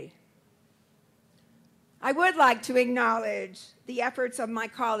today. I would like to acknowledge the efforts of my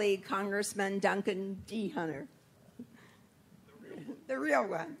colleague, Congressman Duncan D. Hunter, the real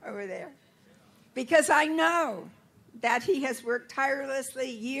one over there, because I know that he has worked tirelessly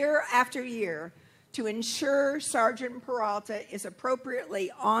year after year to ensure Sergeant Peralta is appropriately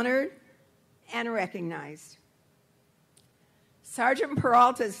honored and recognized. Sergeant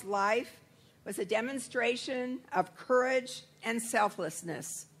Peralta's life was a demonstration of courage and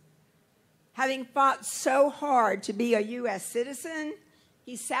selflessness. Having fought so hard to be a U.S. citizen,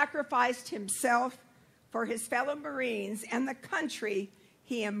 he sacrificed himself for his fellow Marines and the country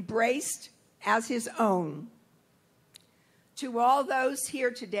he embraced as his own. To all those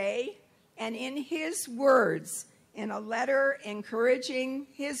here today, and in his words in a letter encouraging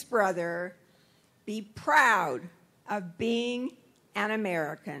his brother, be proud of being an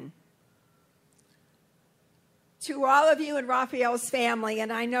American. To all of you in Rafael's family,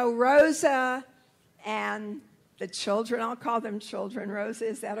 and I know Rosa and the children, I'll call them children, Rosa,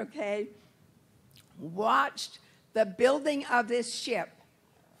 is that okay? Watched the building of this ship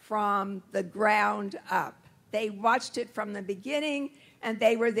from the ground up. They watched it from the beginning, and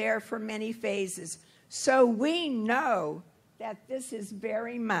they were there for many phases. So we know that this is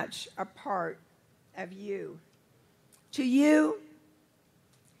very much a part of you. To you,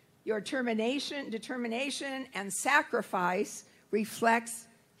 your determination, and sacrifice reflects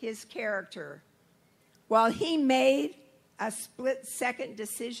his character. While he made a split-second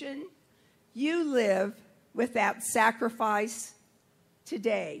decision, you live with that sacrifice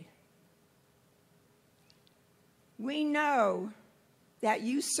today. We know that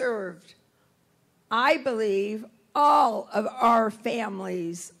you served. I believe all of our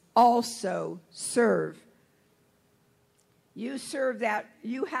families also serve. You serve that,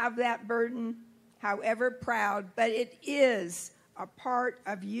 you have that burden, however proud, but it is a part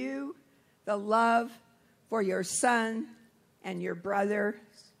of you, the love for your son and your brother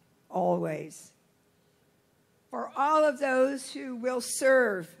always. For all of those who will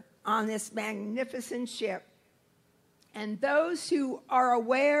serve on this magnificent ship, and those who are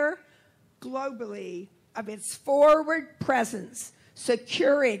aware globally of its forward presence,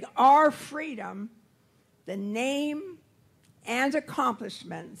 securing our freedom, the name and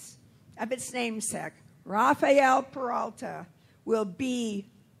accomplishments of its namesake, Rafael Peralta will be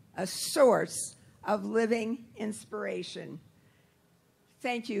a source of living inspiration.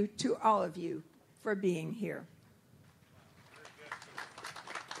 Thank you to all of you for being here.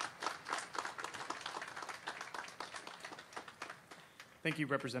 Thank you,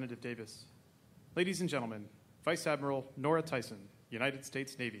 Representative Davis. Ladies and gentlemen, Vice Admiral Nora Tyson, United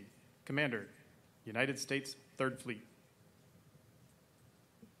States Navy, Commander, United States Third Fleet.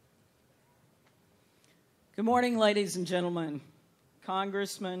 Good morning, ladies and gentlemen,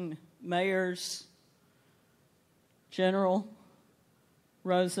 congressmen, mayors, General,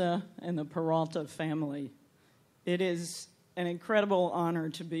 Rosa, and the Peralta family. It is an incredible honor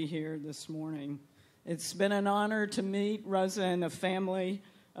to be here this morning. It's been an honor to meet Rosa and the family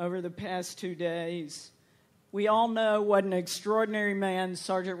over the past 2 days. We all know what an extraordinary man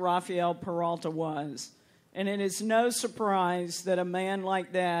Sergeant Rafael Peralta was, and it is no surprise that a man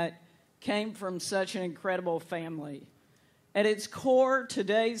like that came from such an incredible family. At its core,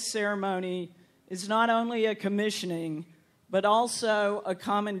 today's ceremony is not only a commissioning, but also a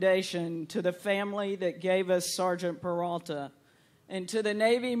commendation to the family that gave us Sergeant Peralta, and to the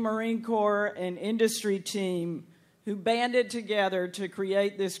Navy, Marine Corps, and industry team who banded together to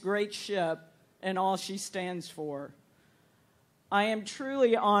create this great ship and all she stands for. I am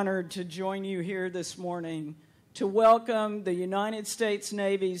truly honored to join you here this morning to welcome the United States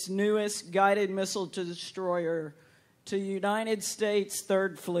Navy's newest guided missile destroyer to United States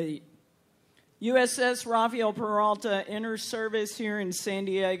Third Fleet. USS Rafael Peralta enters service here in San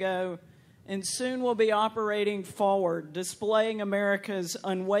Diego and soon will be operating forward, displaying America's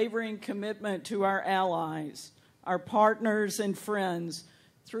unwavering commitment to our allies, our partners and friends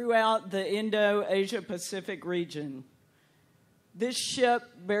throughout the Indo-Asia-Pacific region. This ship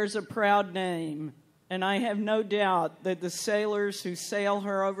bears a proud name, and I have no doubt that the sailors who sail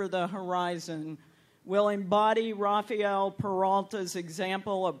her over the horizon will embody Rafael Peralta's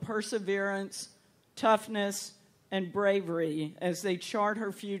example of perseverance, toughness, and bravery as they chart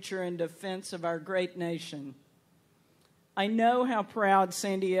her future in defense of our great nation. I know how proud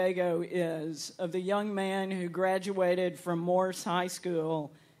San Diego is of the young man who graduated from Morse High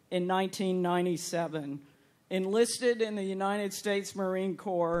School in 1997, enlisted in the United States Marine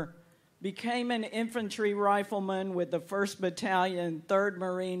Corps, became an infantry rifleman with the 1st Battalion, 3rd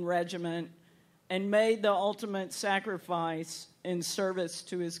Marine Regiment, and made the ultimate sacrifice in service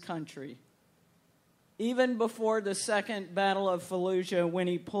to his country. Even before the Second Battle of Fallujah, when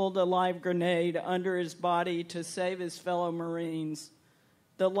he pulled a live grenade under his body to save his fellow Marines,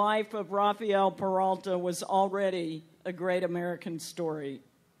 the life of Rafael Peralta was already a great American story.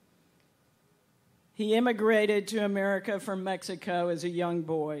 He immigrated to America from Mexico as a young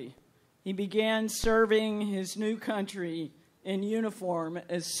boy. He began serving his new country in uniform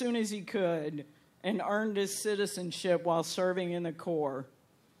as soon as he could and earned his citizenship while serving in the Corps.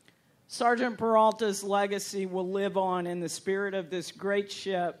 Sergeant Peralta's legacy will live on in the spirit of this great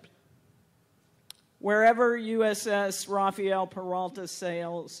ship. Wherever USS Rafael Peralta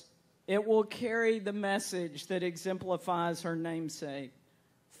sails, it will carry the message that exemplifies her namesake,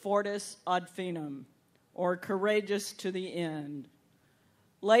 Fortis ad Finum, or courageous to the end.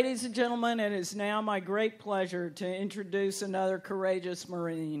 Ladies and gentlemen, it is now my great pleasure to introduce another courageous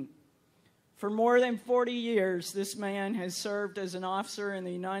Marine. For more than 40 years, this man has served as an officer in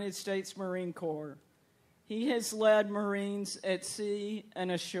the United States Marine Corps. He has led Marines at sea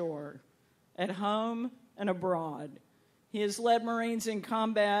and ashore, at home and abroad. He has led Marines in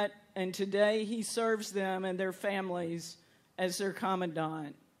combat, and today he serves them and their families as their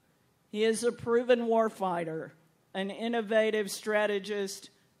commandant. He is a proven warfighter, an innovative strategist,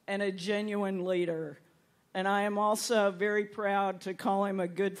 and a genuine leader. And I am also very proud to call him a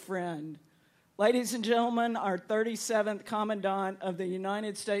good friend. Ladies and gentlemen, our 37th Commandant of the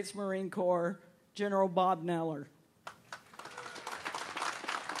United States Marine Corps, General Bob Neller.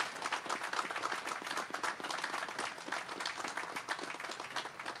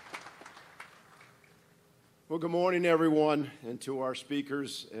 Well, good morning, everyone, and to our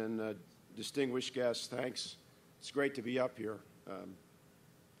speakers and distinguished guests, thanks. It's great to be up here.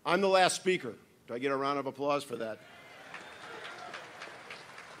 I'm the last speaker. Do I get a round of applause for that?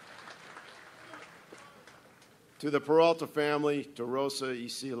 To the Peralta family, to Rosa,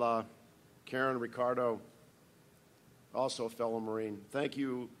 Isila, Karen, Ricardo, also a fellow Marine, thank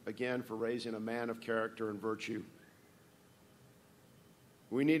you again for raising a man of character and virtue.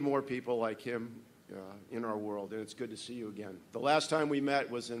 We need more people like him in our world, and it's good to see you again. The last time we met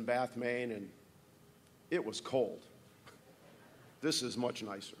was in Bath, Maine, and it was cold. This is much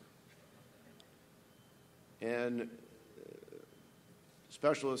nicer. And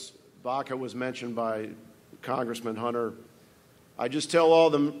Specialist Baca was mentioned by Congressman Hunter. I just tell all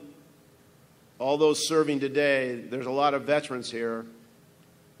those serving today, there's a lot of veterans here,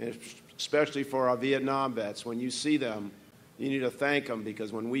 especially for our Vietnam vets. When you see them, you need to thank them,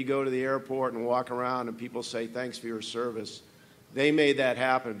 because when we go to the airport and walk around and people say thanks for your service, they made that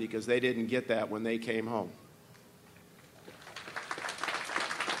happen because they didn't get that when they came home.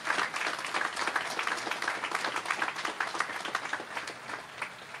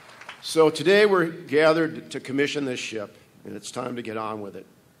 So today we're gathered to commission this ship, and it's time to get on with it.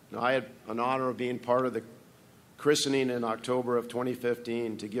 Now, I had an honor of being part of the christening in October of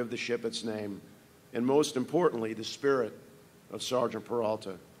 2015 to give the ship its name, and most importantly, the spirit of Sergeant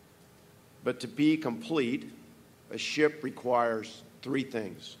Peralta. But to be complete, a ship requires three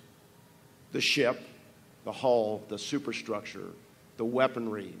things: the ship, the hull, the superstructure, the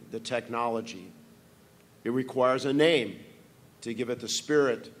weaponry, the technology. It requires a name to give it the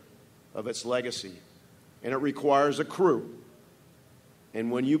spirit of its legacy, and it requires a crew. And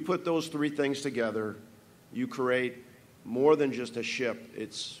when you put those three things together, you create more than just a ship.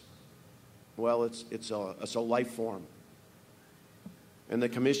 It's a life form. And the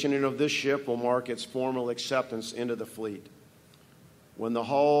commissioning of this ship will mark its formal acceptance into the fleet, when the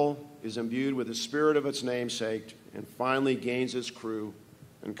hull is imbued with the spirit of its namesake and finally gains its crew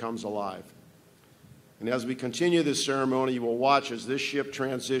and comes alive. And as we continue this ceremony, you will watch as this ship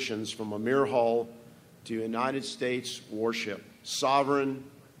transitions from a mere hull to a United States warship, sovereign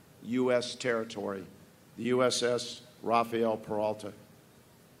U.S. territory, the USS Rafael Peralta.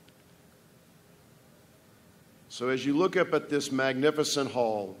 So as you look up at this magnificent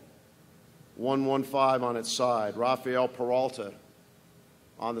hull, 115 on its side, Rafael Peralta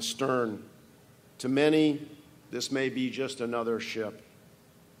on the stern, to many, this may be just another ship.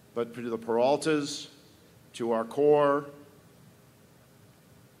 But to the Peraltas, to our Corps,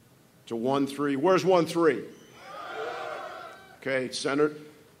 to 1-3. Where's 1-3? Okay, Senator.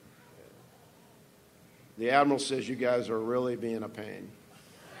 The Admiral says you guys are really being a pain.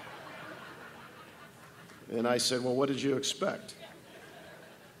 And I said, well, what did you expect?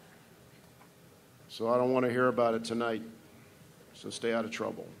 So I don't want to hear about it tonight, so stay out of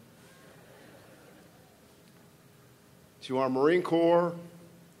trouble. To our Marine Corps,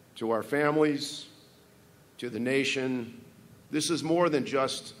 to our families, to the nation, this is more than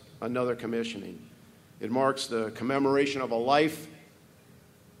just another commissioning. It marks the commemoration of a life,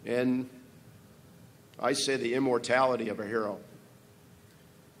 and I say the immortality of a hero.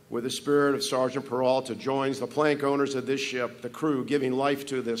 Where the spirit of Sergeant Peralta joins the plank owners of this ship, the crew, giving life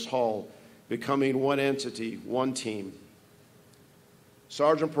to this hull, becoming one entity, one team.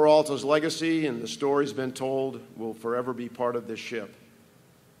 Sergeant Peralta's legacy and the stories been told will forever be part of this ship.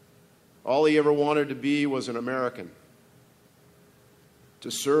 All he ever wanted to be was an American, to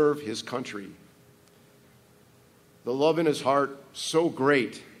serve his country. The love in his heart so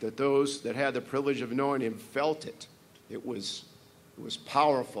great that those that had the privilege of knowing him felt it. It was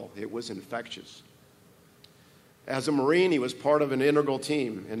powerful. It was infectious. As a Marine, he was part of an integral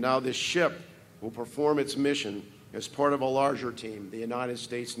team, and now this ship will perform its mission as part of a larger team, the United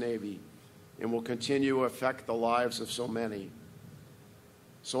States Navy, and will continue to affect the lives of so many.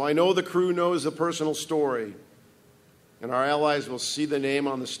 So I know the crew knows the personal story, and our allies will see the name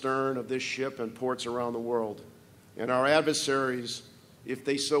on the stern of this ship in ports around the world. And our adversaries, if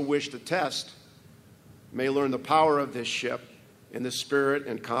they so wish to test, may learn the power of this ship and the spirit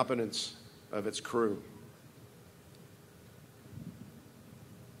and competence of its crew.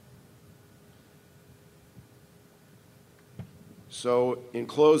 So, in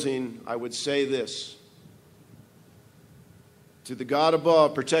closing, I would say this. To the God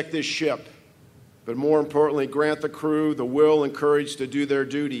above, protect this ship, but more importantly, grant the crew the will and courage to do their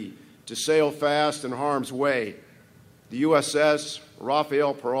duty, to sail fast in harm's way. The USS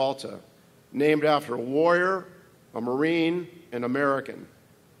Rafael Peralta, named after a warrior, a Marine, an American.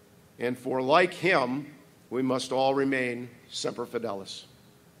 And for like him, we must all remain semper fidelis.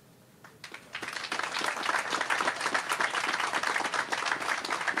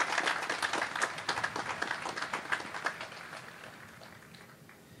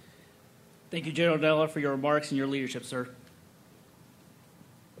 Thank you, General Della, for your remarks and your leadership, sir.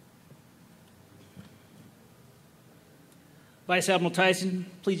 Vice Admiral Tyson,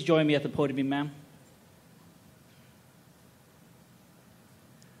 please join me at the podium, ma'am.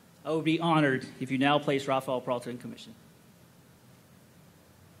 I would be honored if you now place Rafael Peralta in commission.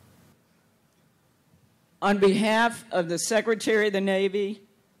 On behalf of the Secretary of the Navy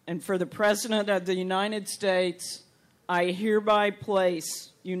and for the President of the United States, I hereby place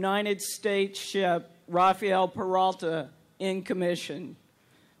United States ship Rafael Peralta in commission.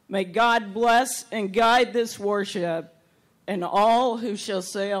 May God bless and guide this warship and all who shall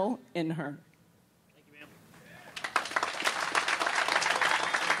sail in her. Thank you,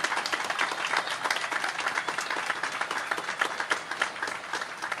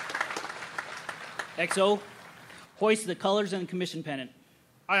 ma'am. XO, hoist the colors and commission pennant.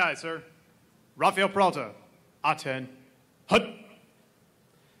 Aye, aye, sir. Rafael Peralta, A10, Hut.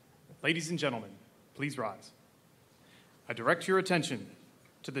 Ladies and gentlemen, please rise. I direct your attention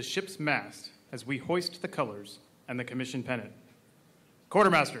to the ship's mast as we hoist the colors and the commission pennant.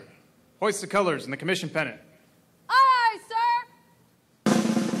 Quartermaster, hoist the colors and the commission pennant. Aye, sir.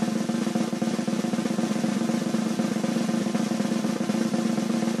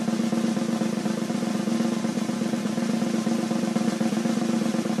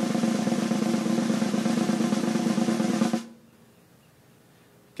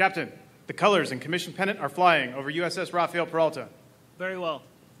 Captain, the colors and commission pennant are flying over USS Rafael Peralta. Very well.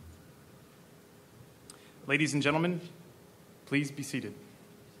 Ladies and gentlemen, please be seated.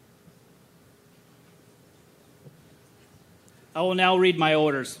 I will now read my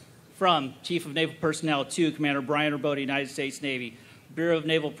orders. From Chief of Naval Personnel to Commander Brian Roboda, United States Navy. Bureau of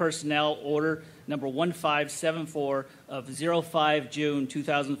Naval Personnel Order number 1574 of 05 June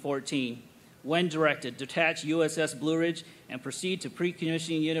 2014. When directed, detach USS Blue Ridge and proceed to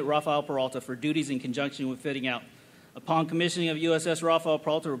pre-commissioning unit Rafael Peralta for duties in conjunction with fitting out. Upon commissioning of USS Rafael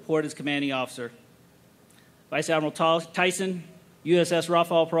Peralta, report as commanding officer. Vice Admiral Tyson, USS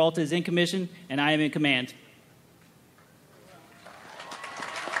Rafael Peralta is in commission, and I am in command.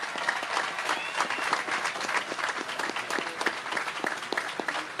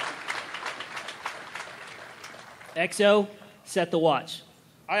 XO, set the watch.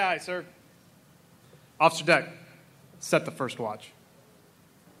 Aye, aye, sir. Officer deck, set the first watch.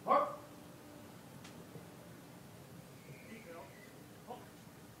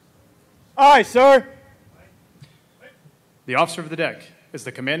 Aye, sir. The officer of the deck is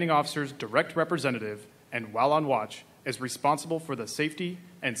the commanding officer's direct representative and, while on watch, is responsible for the safety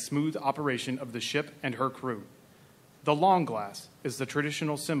and smooth operation of the ship and her crew. The long glass is the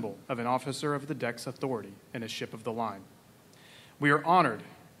traditional symbol of an officer of the deck's authority in a ship of the line. We are honored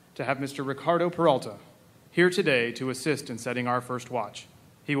to have Mr. Ricardo Peralta here today to assist in setting our first watch.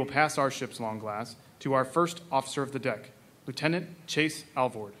 He will pass our ship's long glass to our first officer of the deck, Lieutenant Chase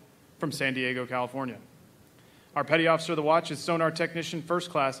Alvord, from San Diego, California. Our petty officer of the watch is Sonar Technician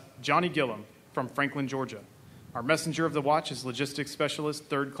First Class Johnny Gillum from Franklin, Georgia. Our messenger of the watch is Logistics Specialist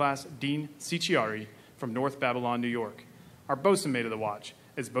Third Class Dean Cicciari from North Babylon, New York. Our bosun mate of the watch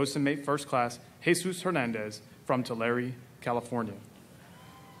is Bosun Mate First Class Jesus Hernandez from Tulare, California.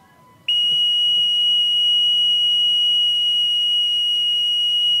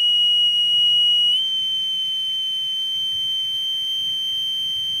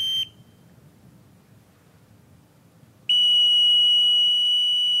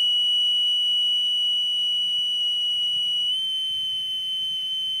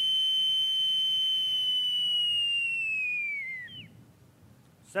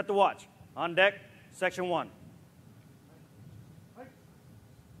 Set the watch. On deck, Section 1.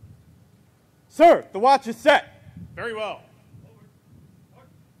 Sir, the watch is set. Very well.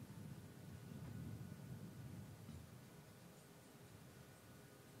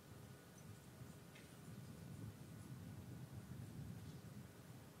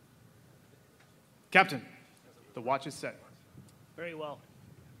 Captain, the watch is set. Very well.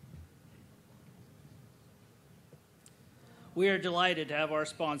 We are delighted to have our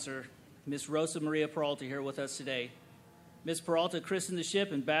sponsor, Ms. Rosa Maria Peralta, here with us today. Ms. Peralta christened the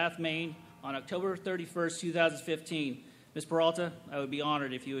ship in Bath, Maine on October 31st, 2015. Ms. Peralta, I would be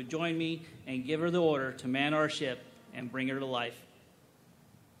honored if you would join me and give her the order to man our ship and bring her to life.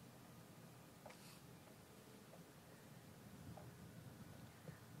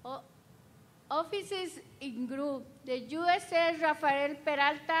 Officers in group, the USS Rafael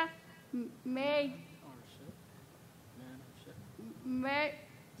Peralta,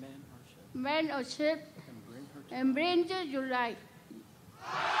 man our ship and bring her to life.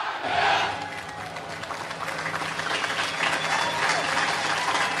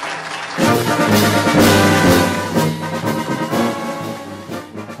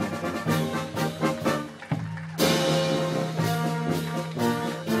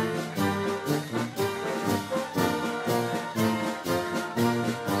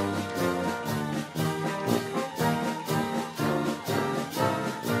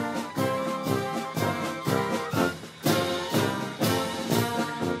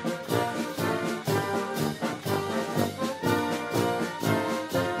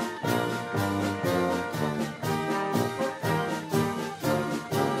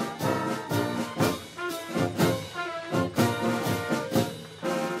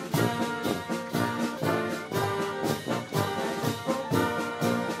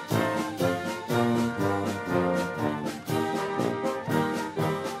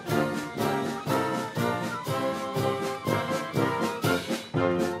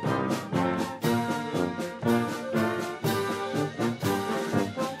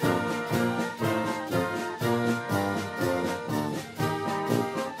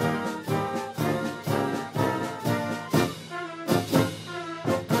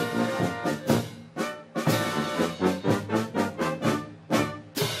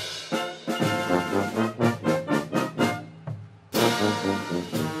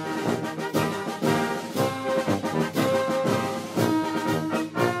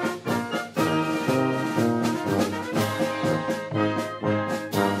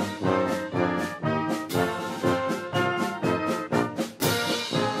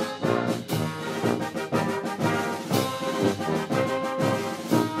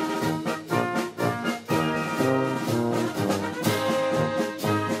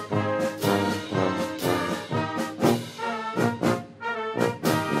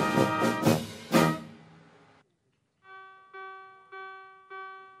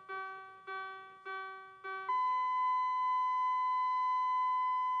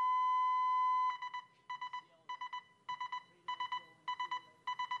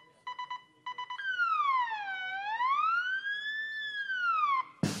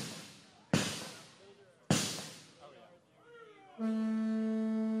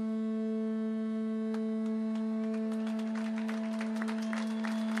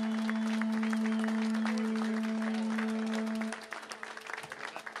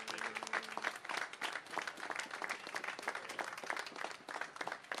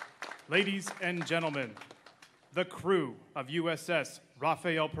 Ladies and gentlemen, the crew of USS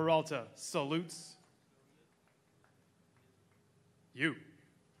Rafael Peralta salutes you.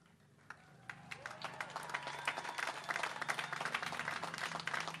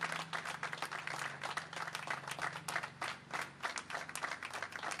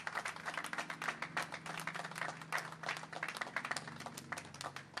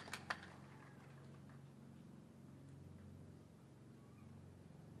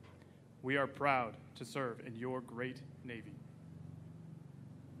 We are proud to serve in your great Navy.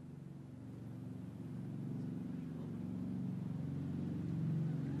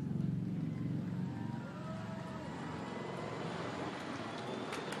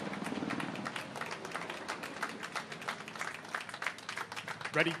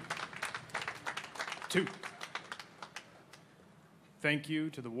 Ready? 2. Thank you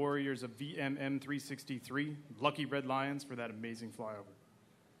to the warriors of VMM 363, Lucky Red Lions, for that amazing flyover.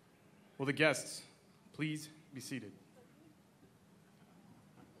 Will the guests please be seated?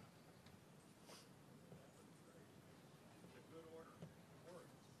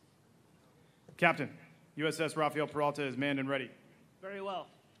 Captain, USS Rafael Peralta is manned and ready. Very well.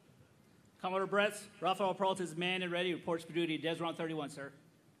 Commodore Bretz, Rafael Peralta is manned and ready. Reports for duty. Desron 31, sir.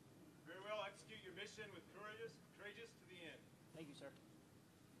 Very well. Execute your mission with courageous to the end. Thank you, sir.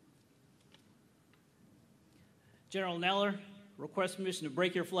 General Neller, request permission to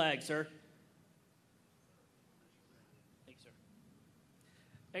break your flag, sir. Thank you,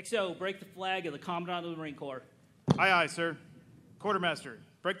 sir. XO, break the flag of the Commandant of the Marine Corps. Aye, aye, sir. Quartermaster,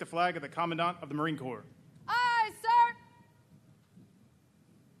 break the flag of the Commandant of the Marine Corps. Aye, sir.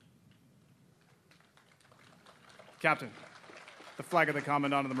 Captain, the flag of the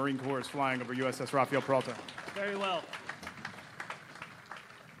Commandant of the Marine Corps is flying over USS Rafael Peralta. Very well.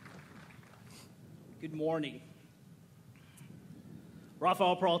 Good morning.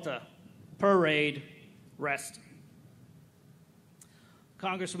 Rafael Peralta, parade, rest.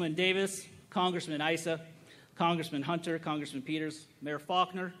 Congresswoman Davis, Congressman Issa, Congressman Hunter, Congressman Peters, Mayor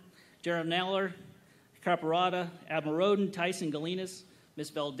Faulkner, General Neller, Caparata, Admiral Roden, Tyson Galinas, Ms.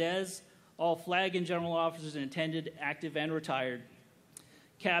 Valdez, all flag and general officers and attended, active and retired,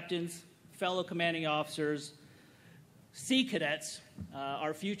 captains, fellow commanding officers, sea cadets,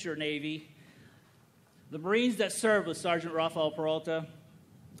 our future Navy, the Marines that served with Sergeant Rafael Peralta,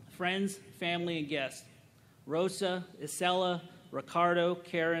 friends, family, and guests, Rosa, Isela, Ricardo,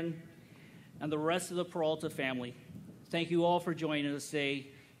 Karen, and the rest of the Peralta family. Thank you all for joining us today.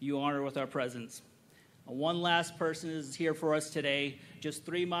 You honor with our presence. And one last person is here for us today, just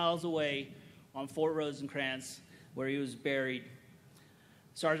 3 miles away on Fort Rosencrantz, where he was buried.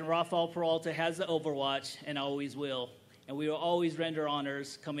 Sergeant Rafael Peralta has the overwatch and always will. And we will always render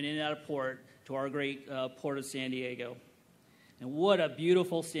honors coming in and out of port to our great port of San Diego. And what a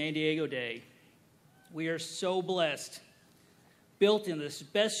beautiful San Diego day. We are so blessed. Built in the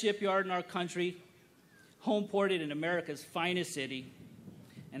best shipyard in our country, home ported in America's finest city,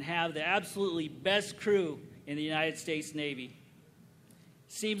 and have the absolutely best crew in the United States Navy.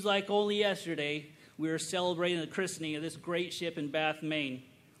 Seems like only yesterday we were celebrating the christening of this great ship in Bath, Maine,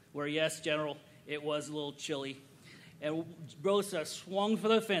 where, yes, General, it was a little chilly. And Rosa swung for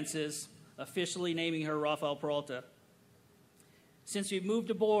the fences, officially naming her Rafael Peralta. Since we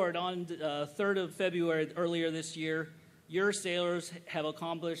moved aboard on the 3rd of February earlier this year, your sailors have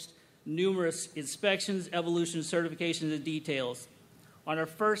accomplished numerous inspections, evolution, certifications, and details. On our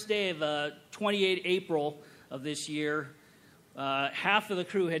first day of 28 April of this year, half of the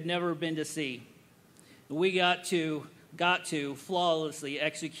crew had never been to sea. We got to flawlessly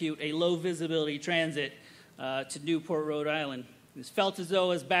execute a low visibility transit to Newport, Rhode Island. It felt as though I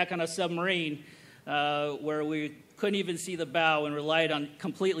was back on a submarine where we couldn't even see the bow and relied on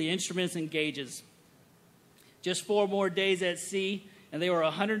completely instruments and gauges. Just 4 more days at sea, and they were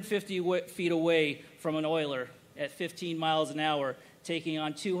 150 feet away from an oiler at 15 miles an hour, taking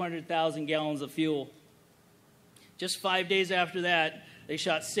on 200,000 gallons of fuel. Just 5 days after that, they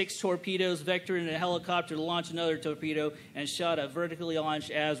shot 6 torpedoes, vectored in a helicopter to launch another torpedo, and shot a vertically launched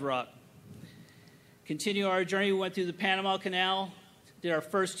ASROC. Continue our journey, we went through the Panama Canal, did our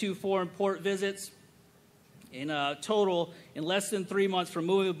first 2 foreign port visits. In total, in less than 3 months from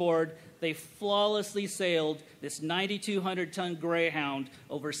moving aboard, they flawlessly sailed this 9,200-ton Greyhound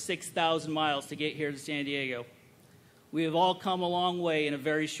over 6,000 miles to get here to San Diego. We have all come a long way in a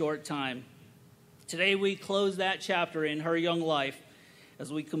very short time. Today, we close that chapter in her young life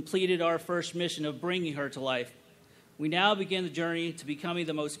as we completed our first mission of bringing her to life. We now begin the journey to becoming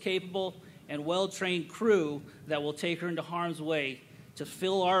the most capable and well-trained crew that will take her into harm's way to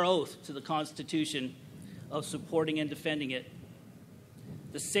fulfill our oath to the Constitution of supporting and defending it.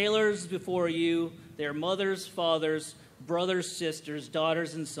 The sailors before you, their mothers, fathers, brothers, sisters,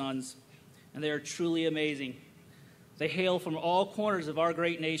 daughters, and sons, and they are truly amazing. They hail from all corners of our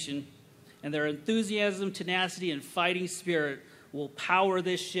great nation, and their enthusiasm, tenacity, and fighting spirit will power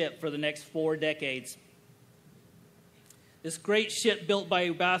this ship for the next 4 decades. This great ship built by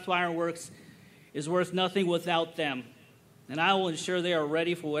Bath Iron Works is worth nothing without them, and I will ensure they are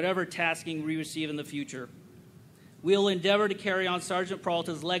ready for whatever tasking we receive in the future. We will endeavor to carry on Sergeant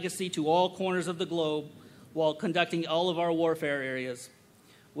Peralta's legacy to all corners of the globe while conducting all of our warfare areas.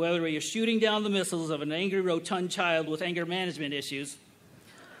 Whether we are shooting down the missiles of an angry, rotund child with anger management issues,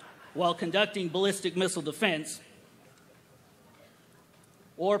 while conducting ballistic missile defense,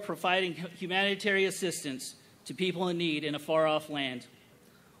 or providing humanitarian assistance to people in need in a far-off land.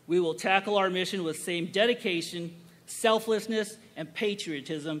 We will tackle our mission with the same dedication, selflessness, and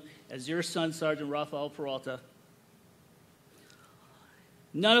patriotism as your son, Sergeant Rafael Peralta.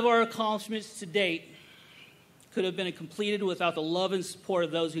 None of our accomplishments to date could have been completed without the love and support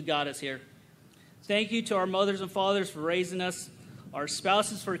of those who got us here. Thank you to our mothers and fathers for raising us, our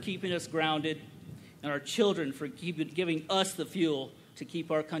spouses for keeping us grounded, and our children for giving us the fuel to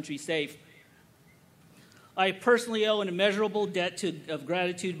keep our country safe. I personally owe an immeasurable debt of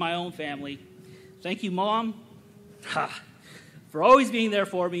gratitude to my own family. Thank you, Mom, for always being there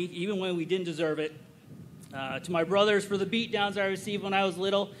for me, even when we didn't deserve it. To my brothers for the beatdowns I received when I was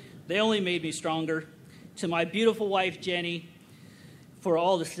little. They only made me stronger. To my beautiful wife, Jenny, for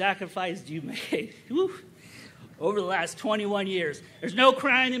all the sacrifices you made over the last 21 years. There's no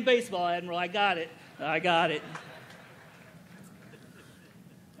crying in baseball, Admiral. I got it.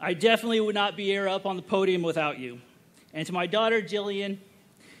 I definitely would not be here up on the podium without you. And to my daughter, Jillian,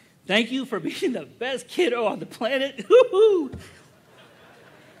 thank you for being the best kiddo on the planet.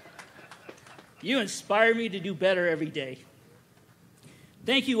 You inspire me to do better every day.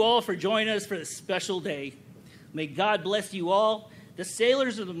 Thank you all for joining us for this special day. May God bless you all, the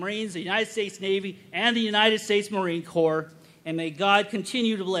sailors of the Marines, the United States Navy, and the United States Marine Corps, and may God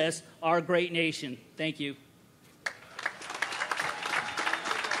continue to bless our great nation. Thank you.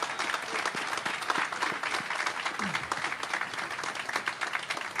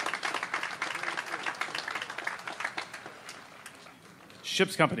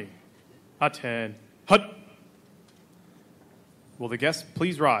 Ship's Company. Attend. Hut. Will the guests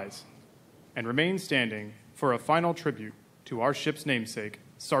please rise and remain standing for a final tribute to our ship's namesake,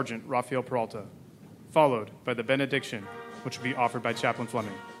 Sergeant Rafael Peralta, followed by the benediction, which will be offered by Chaplain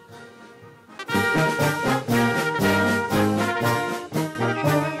Fleming.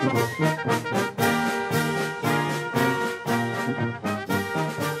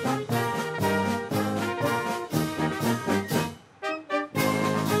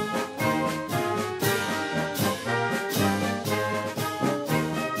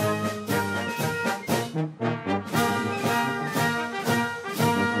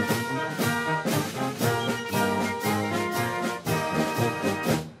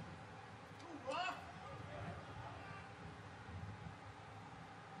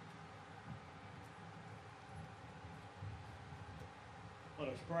 Let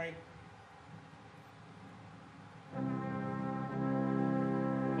us pray.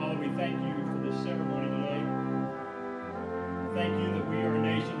 Father, we thank you for this ceremony today. Thank you that we are a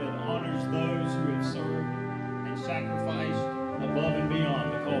nation that honors those who have served and sacrificed above and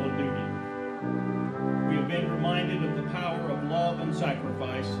beyond the call of duty. We have been reminded of the power of love and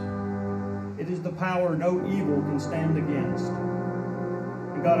sacrifice. It is the power no evil can stand against.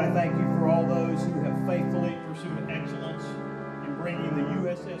 And God, I thank you for all those who have faithfully pursued excellence in bringing the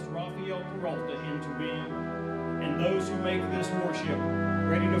USS Rafael Peralta into being, and those who make this warship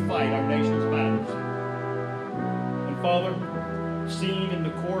ready to fight our nation's battles. And Father, seeing in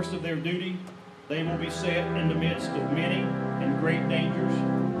the course of their duty, they will be set in the midst of many and great dangers,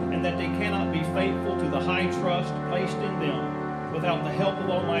 and that they cannot be faithful to the high trust placed in them without the help of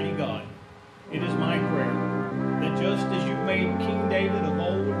Almighty God. It is my prayer that just as you made King David of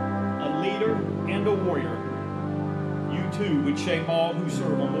old a leader and a warrior, you too would shape all who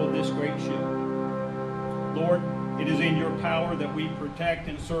serve on board this great ship. Lord, it is in your power that we protect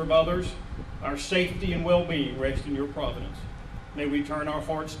and serve others. Our safety and well-being rest in your providence. May we turn our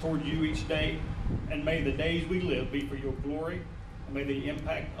hearts toward you each day, and may the days we live be for your glory, and may the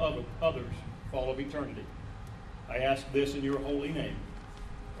impact of others for all of eternity. I ask this in your holy name.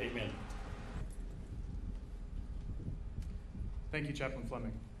 Amen. Thank you, Chaplain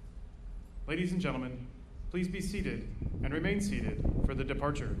Fleming. Ladies and gentlemen, please be seated and remain seated for the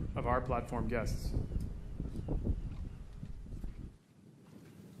departure of our platform guests.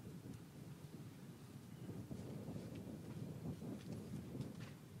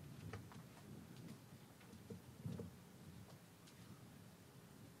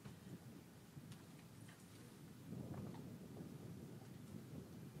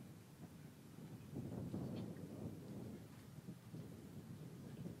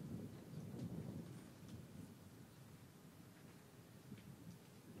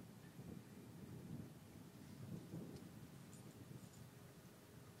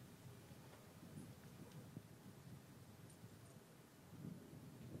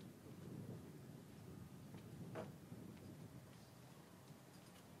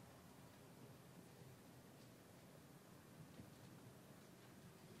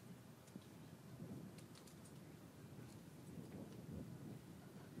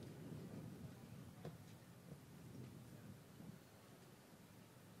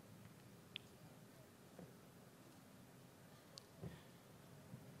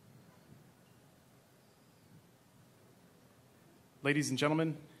 Ladies and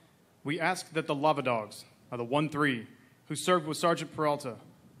gentlemen, we ask that the lava dogs of the 1-3 who served with Sergeant Peralta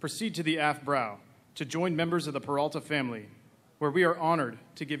proceed to the aft brow to join members of the Peralta family, where we are honored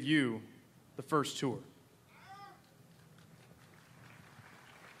to give you the first tour.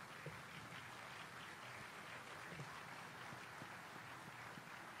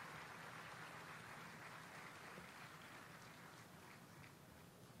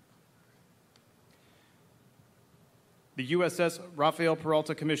 The USS Rafael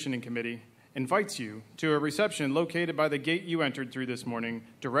Peralta Commissioning Committee invites you to a reception located by the gate you entered through this morning,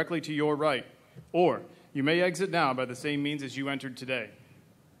 directly to your right, or you may exit now by the same means as you entered today.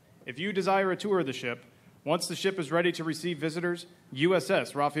 If you desire a tour of the ship, once the ship is ready to receive visitors,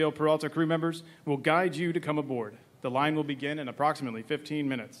 USS Rafael Peralta crew members will guide you to come aboard. The line will begin in approximately 15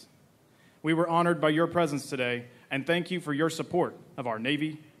 minutes. We were honored by your presence today, and thank you for your support of our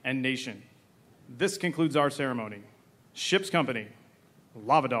Navy and nation. This concludes our ceremony. Ship's company,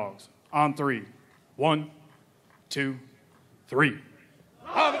 lava dogs, on 3. 1, 2, 3.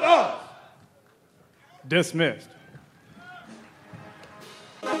 Lava dogs! Dismissed.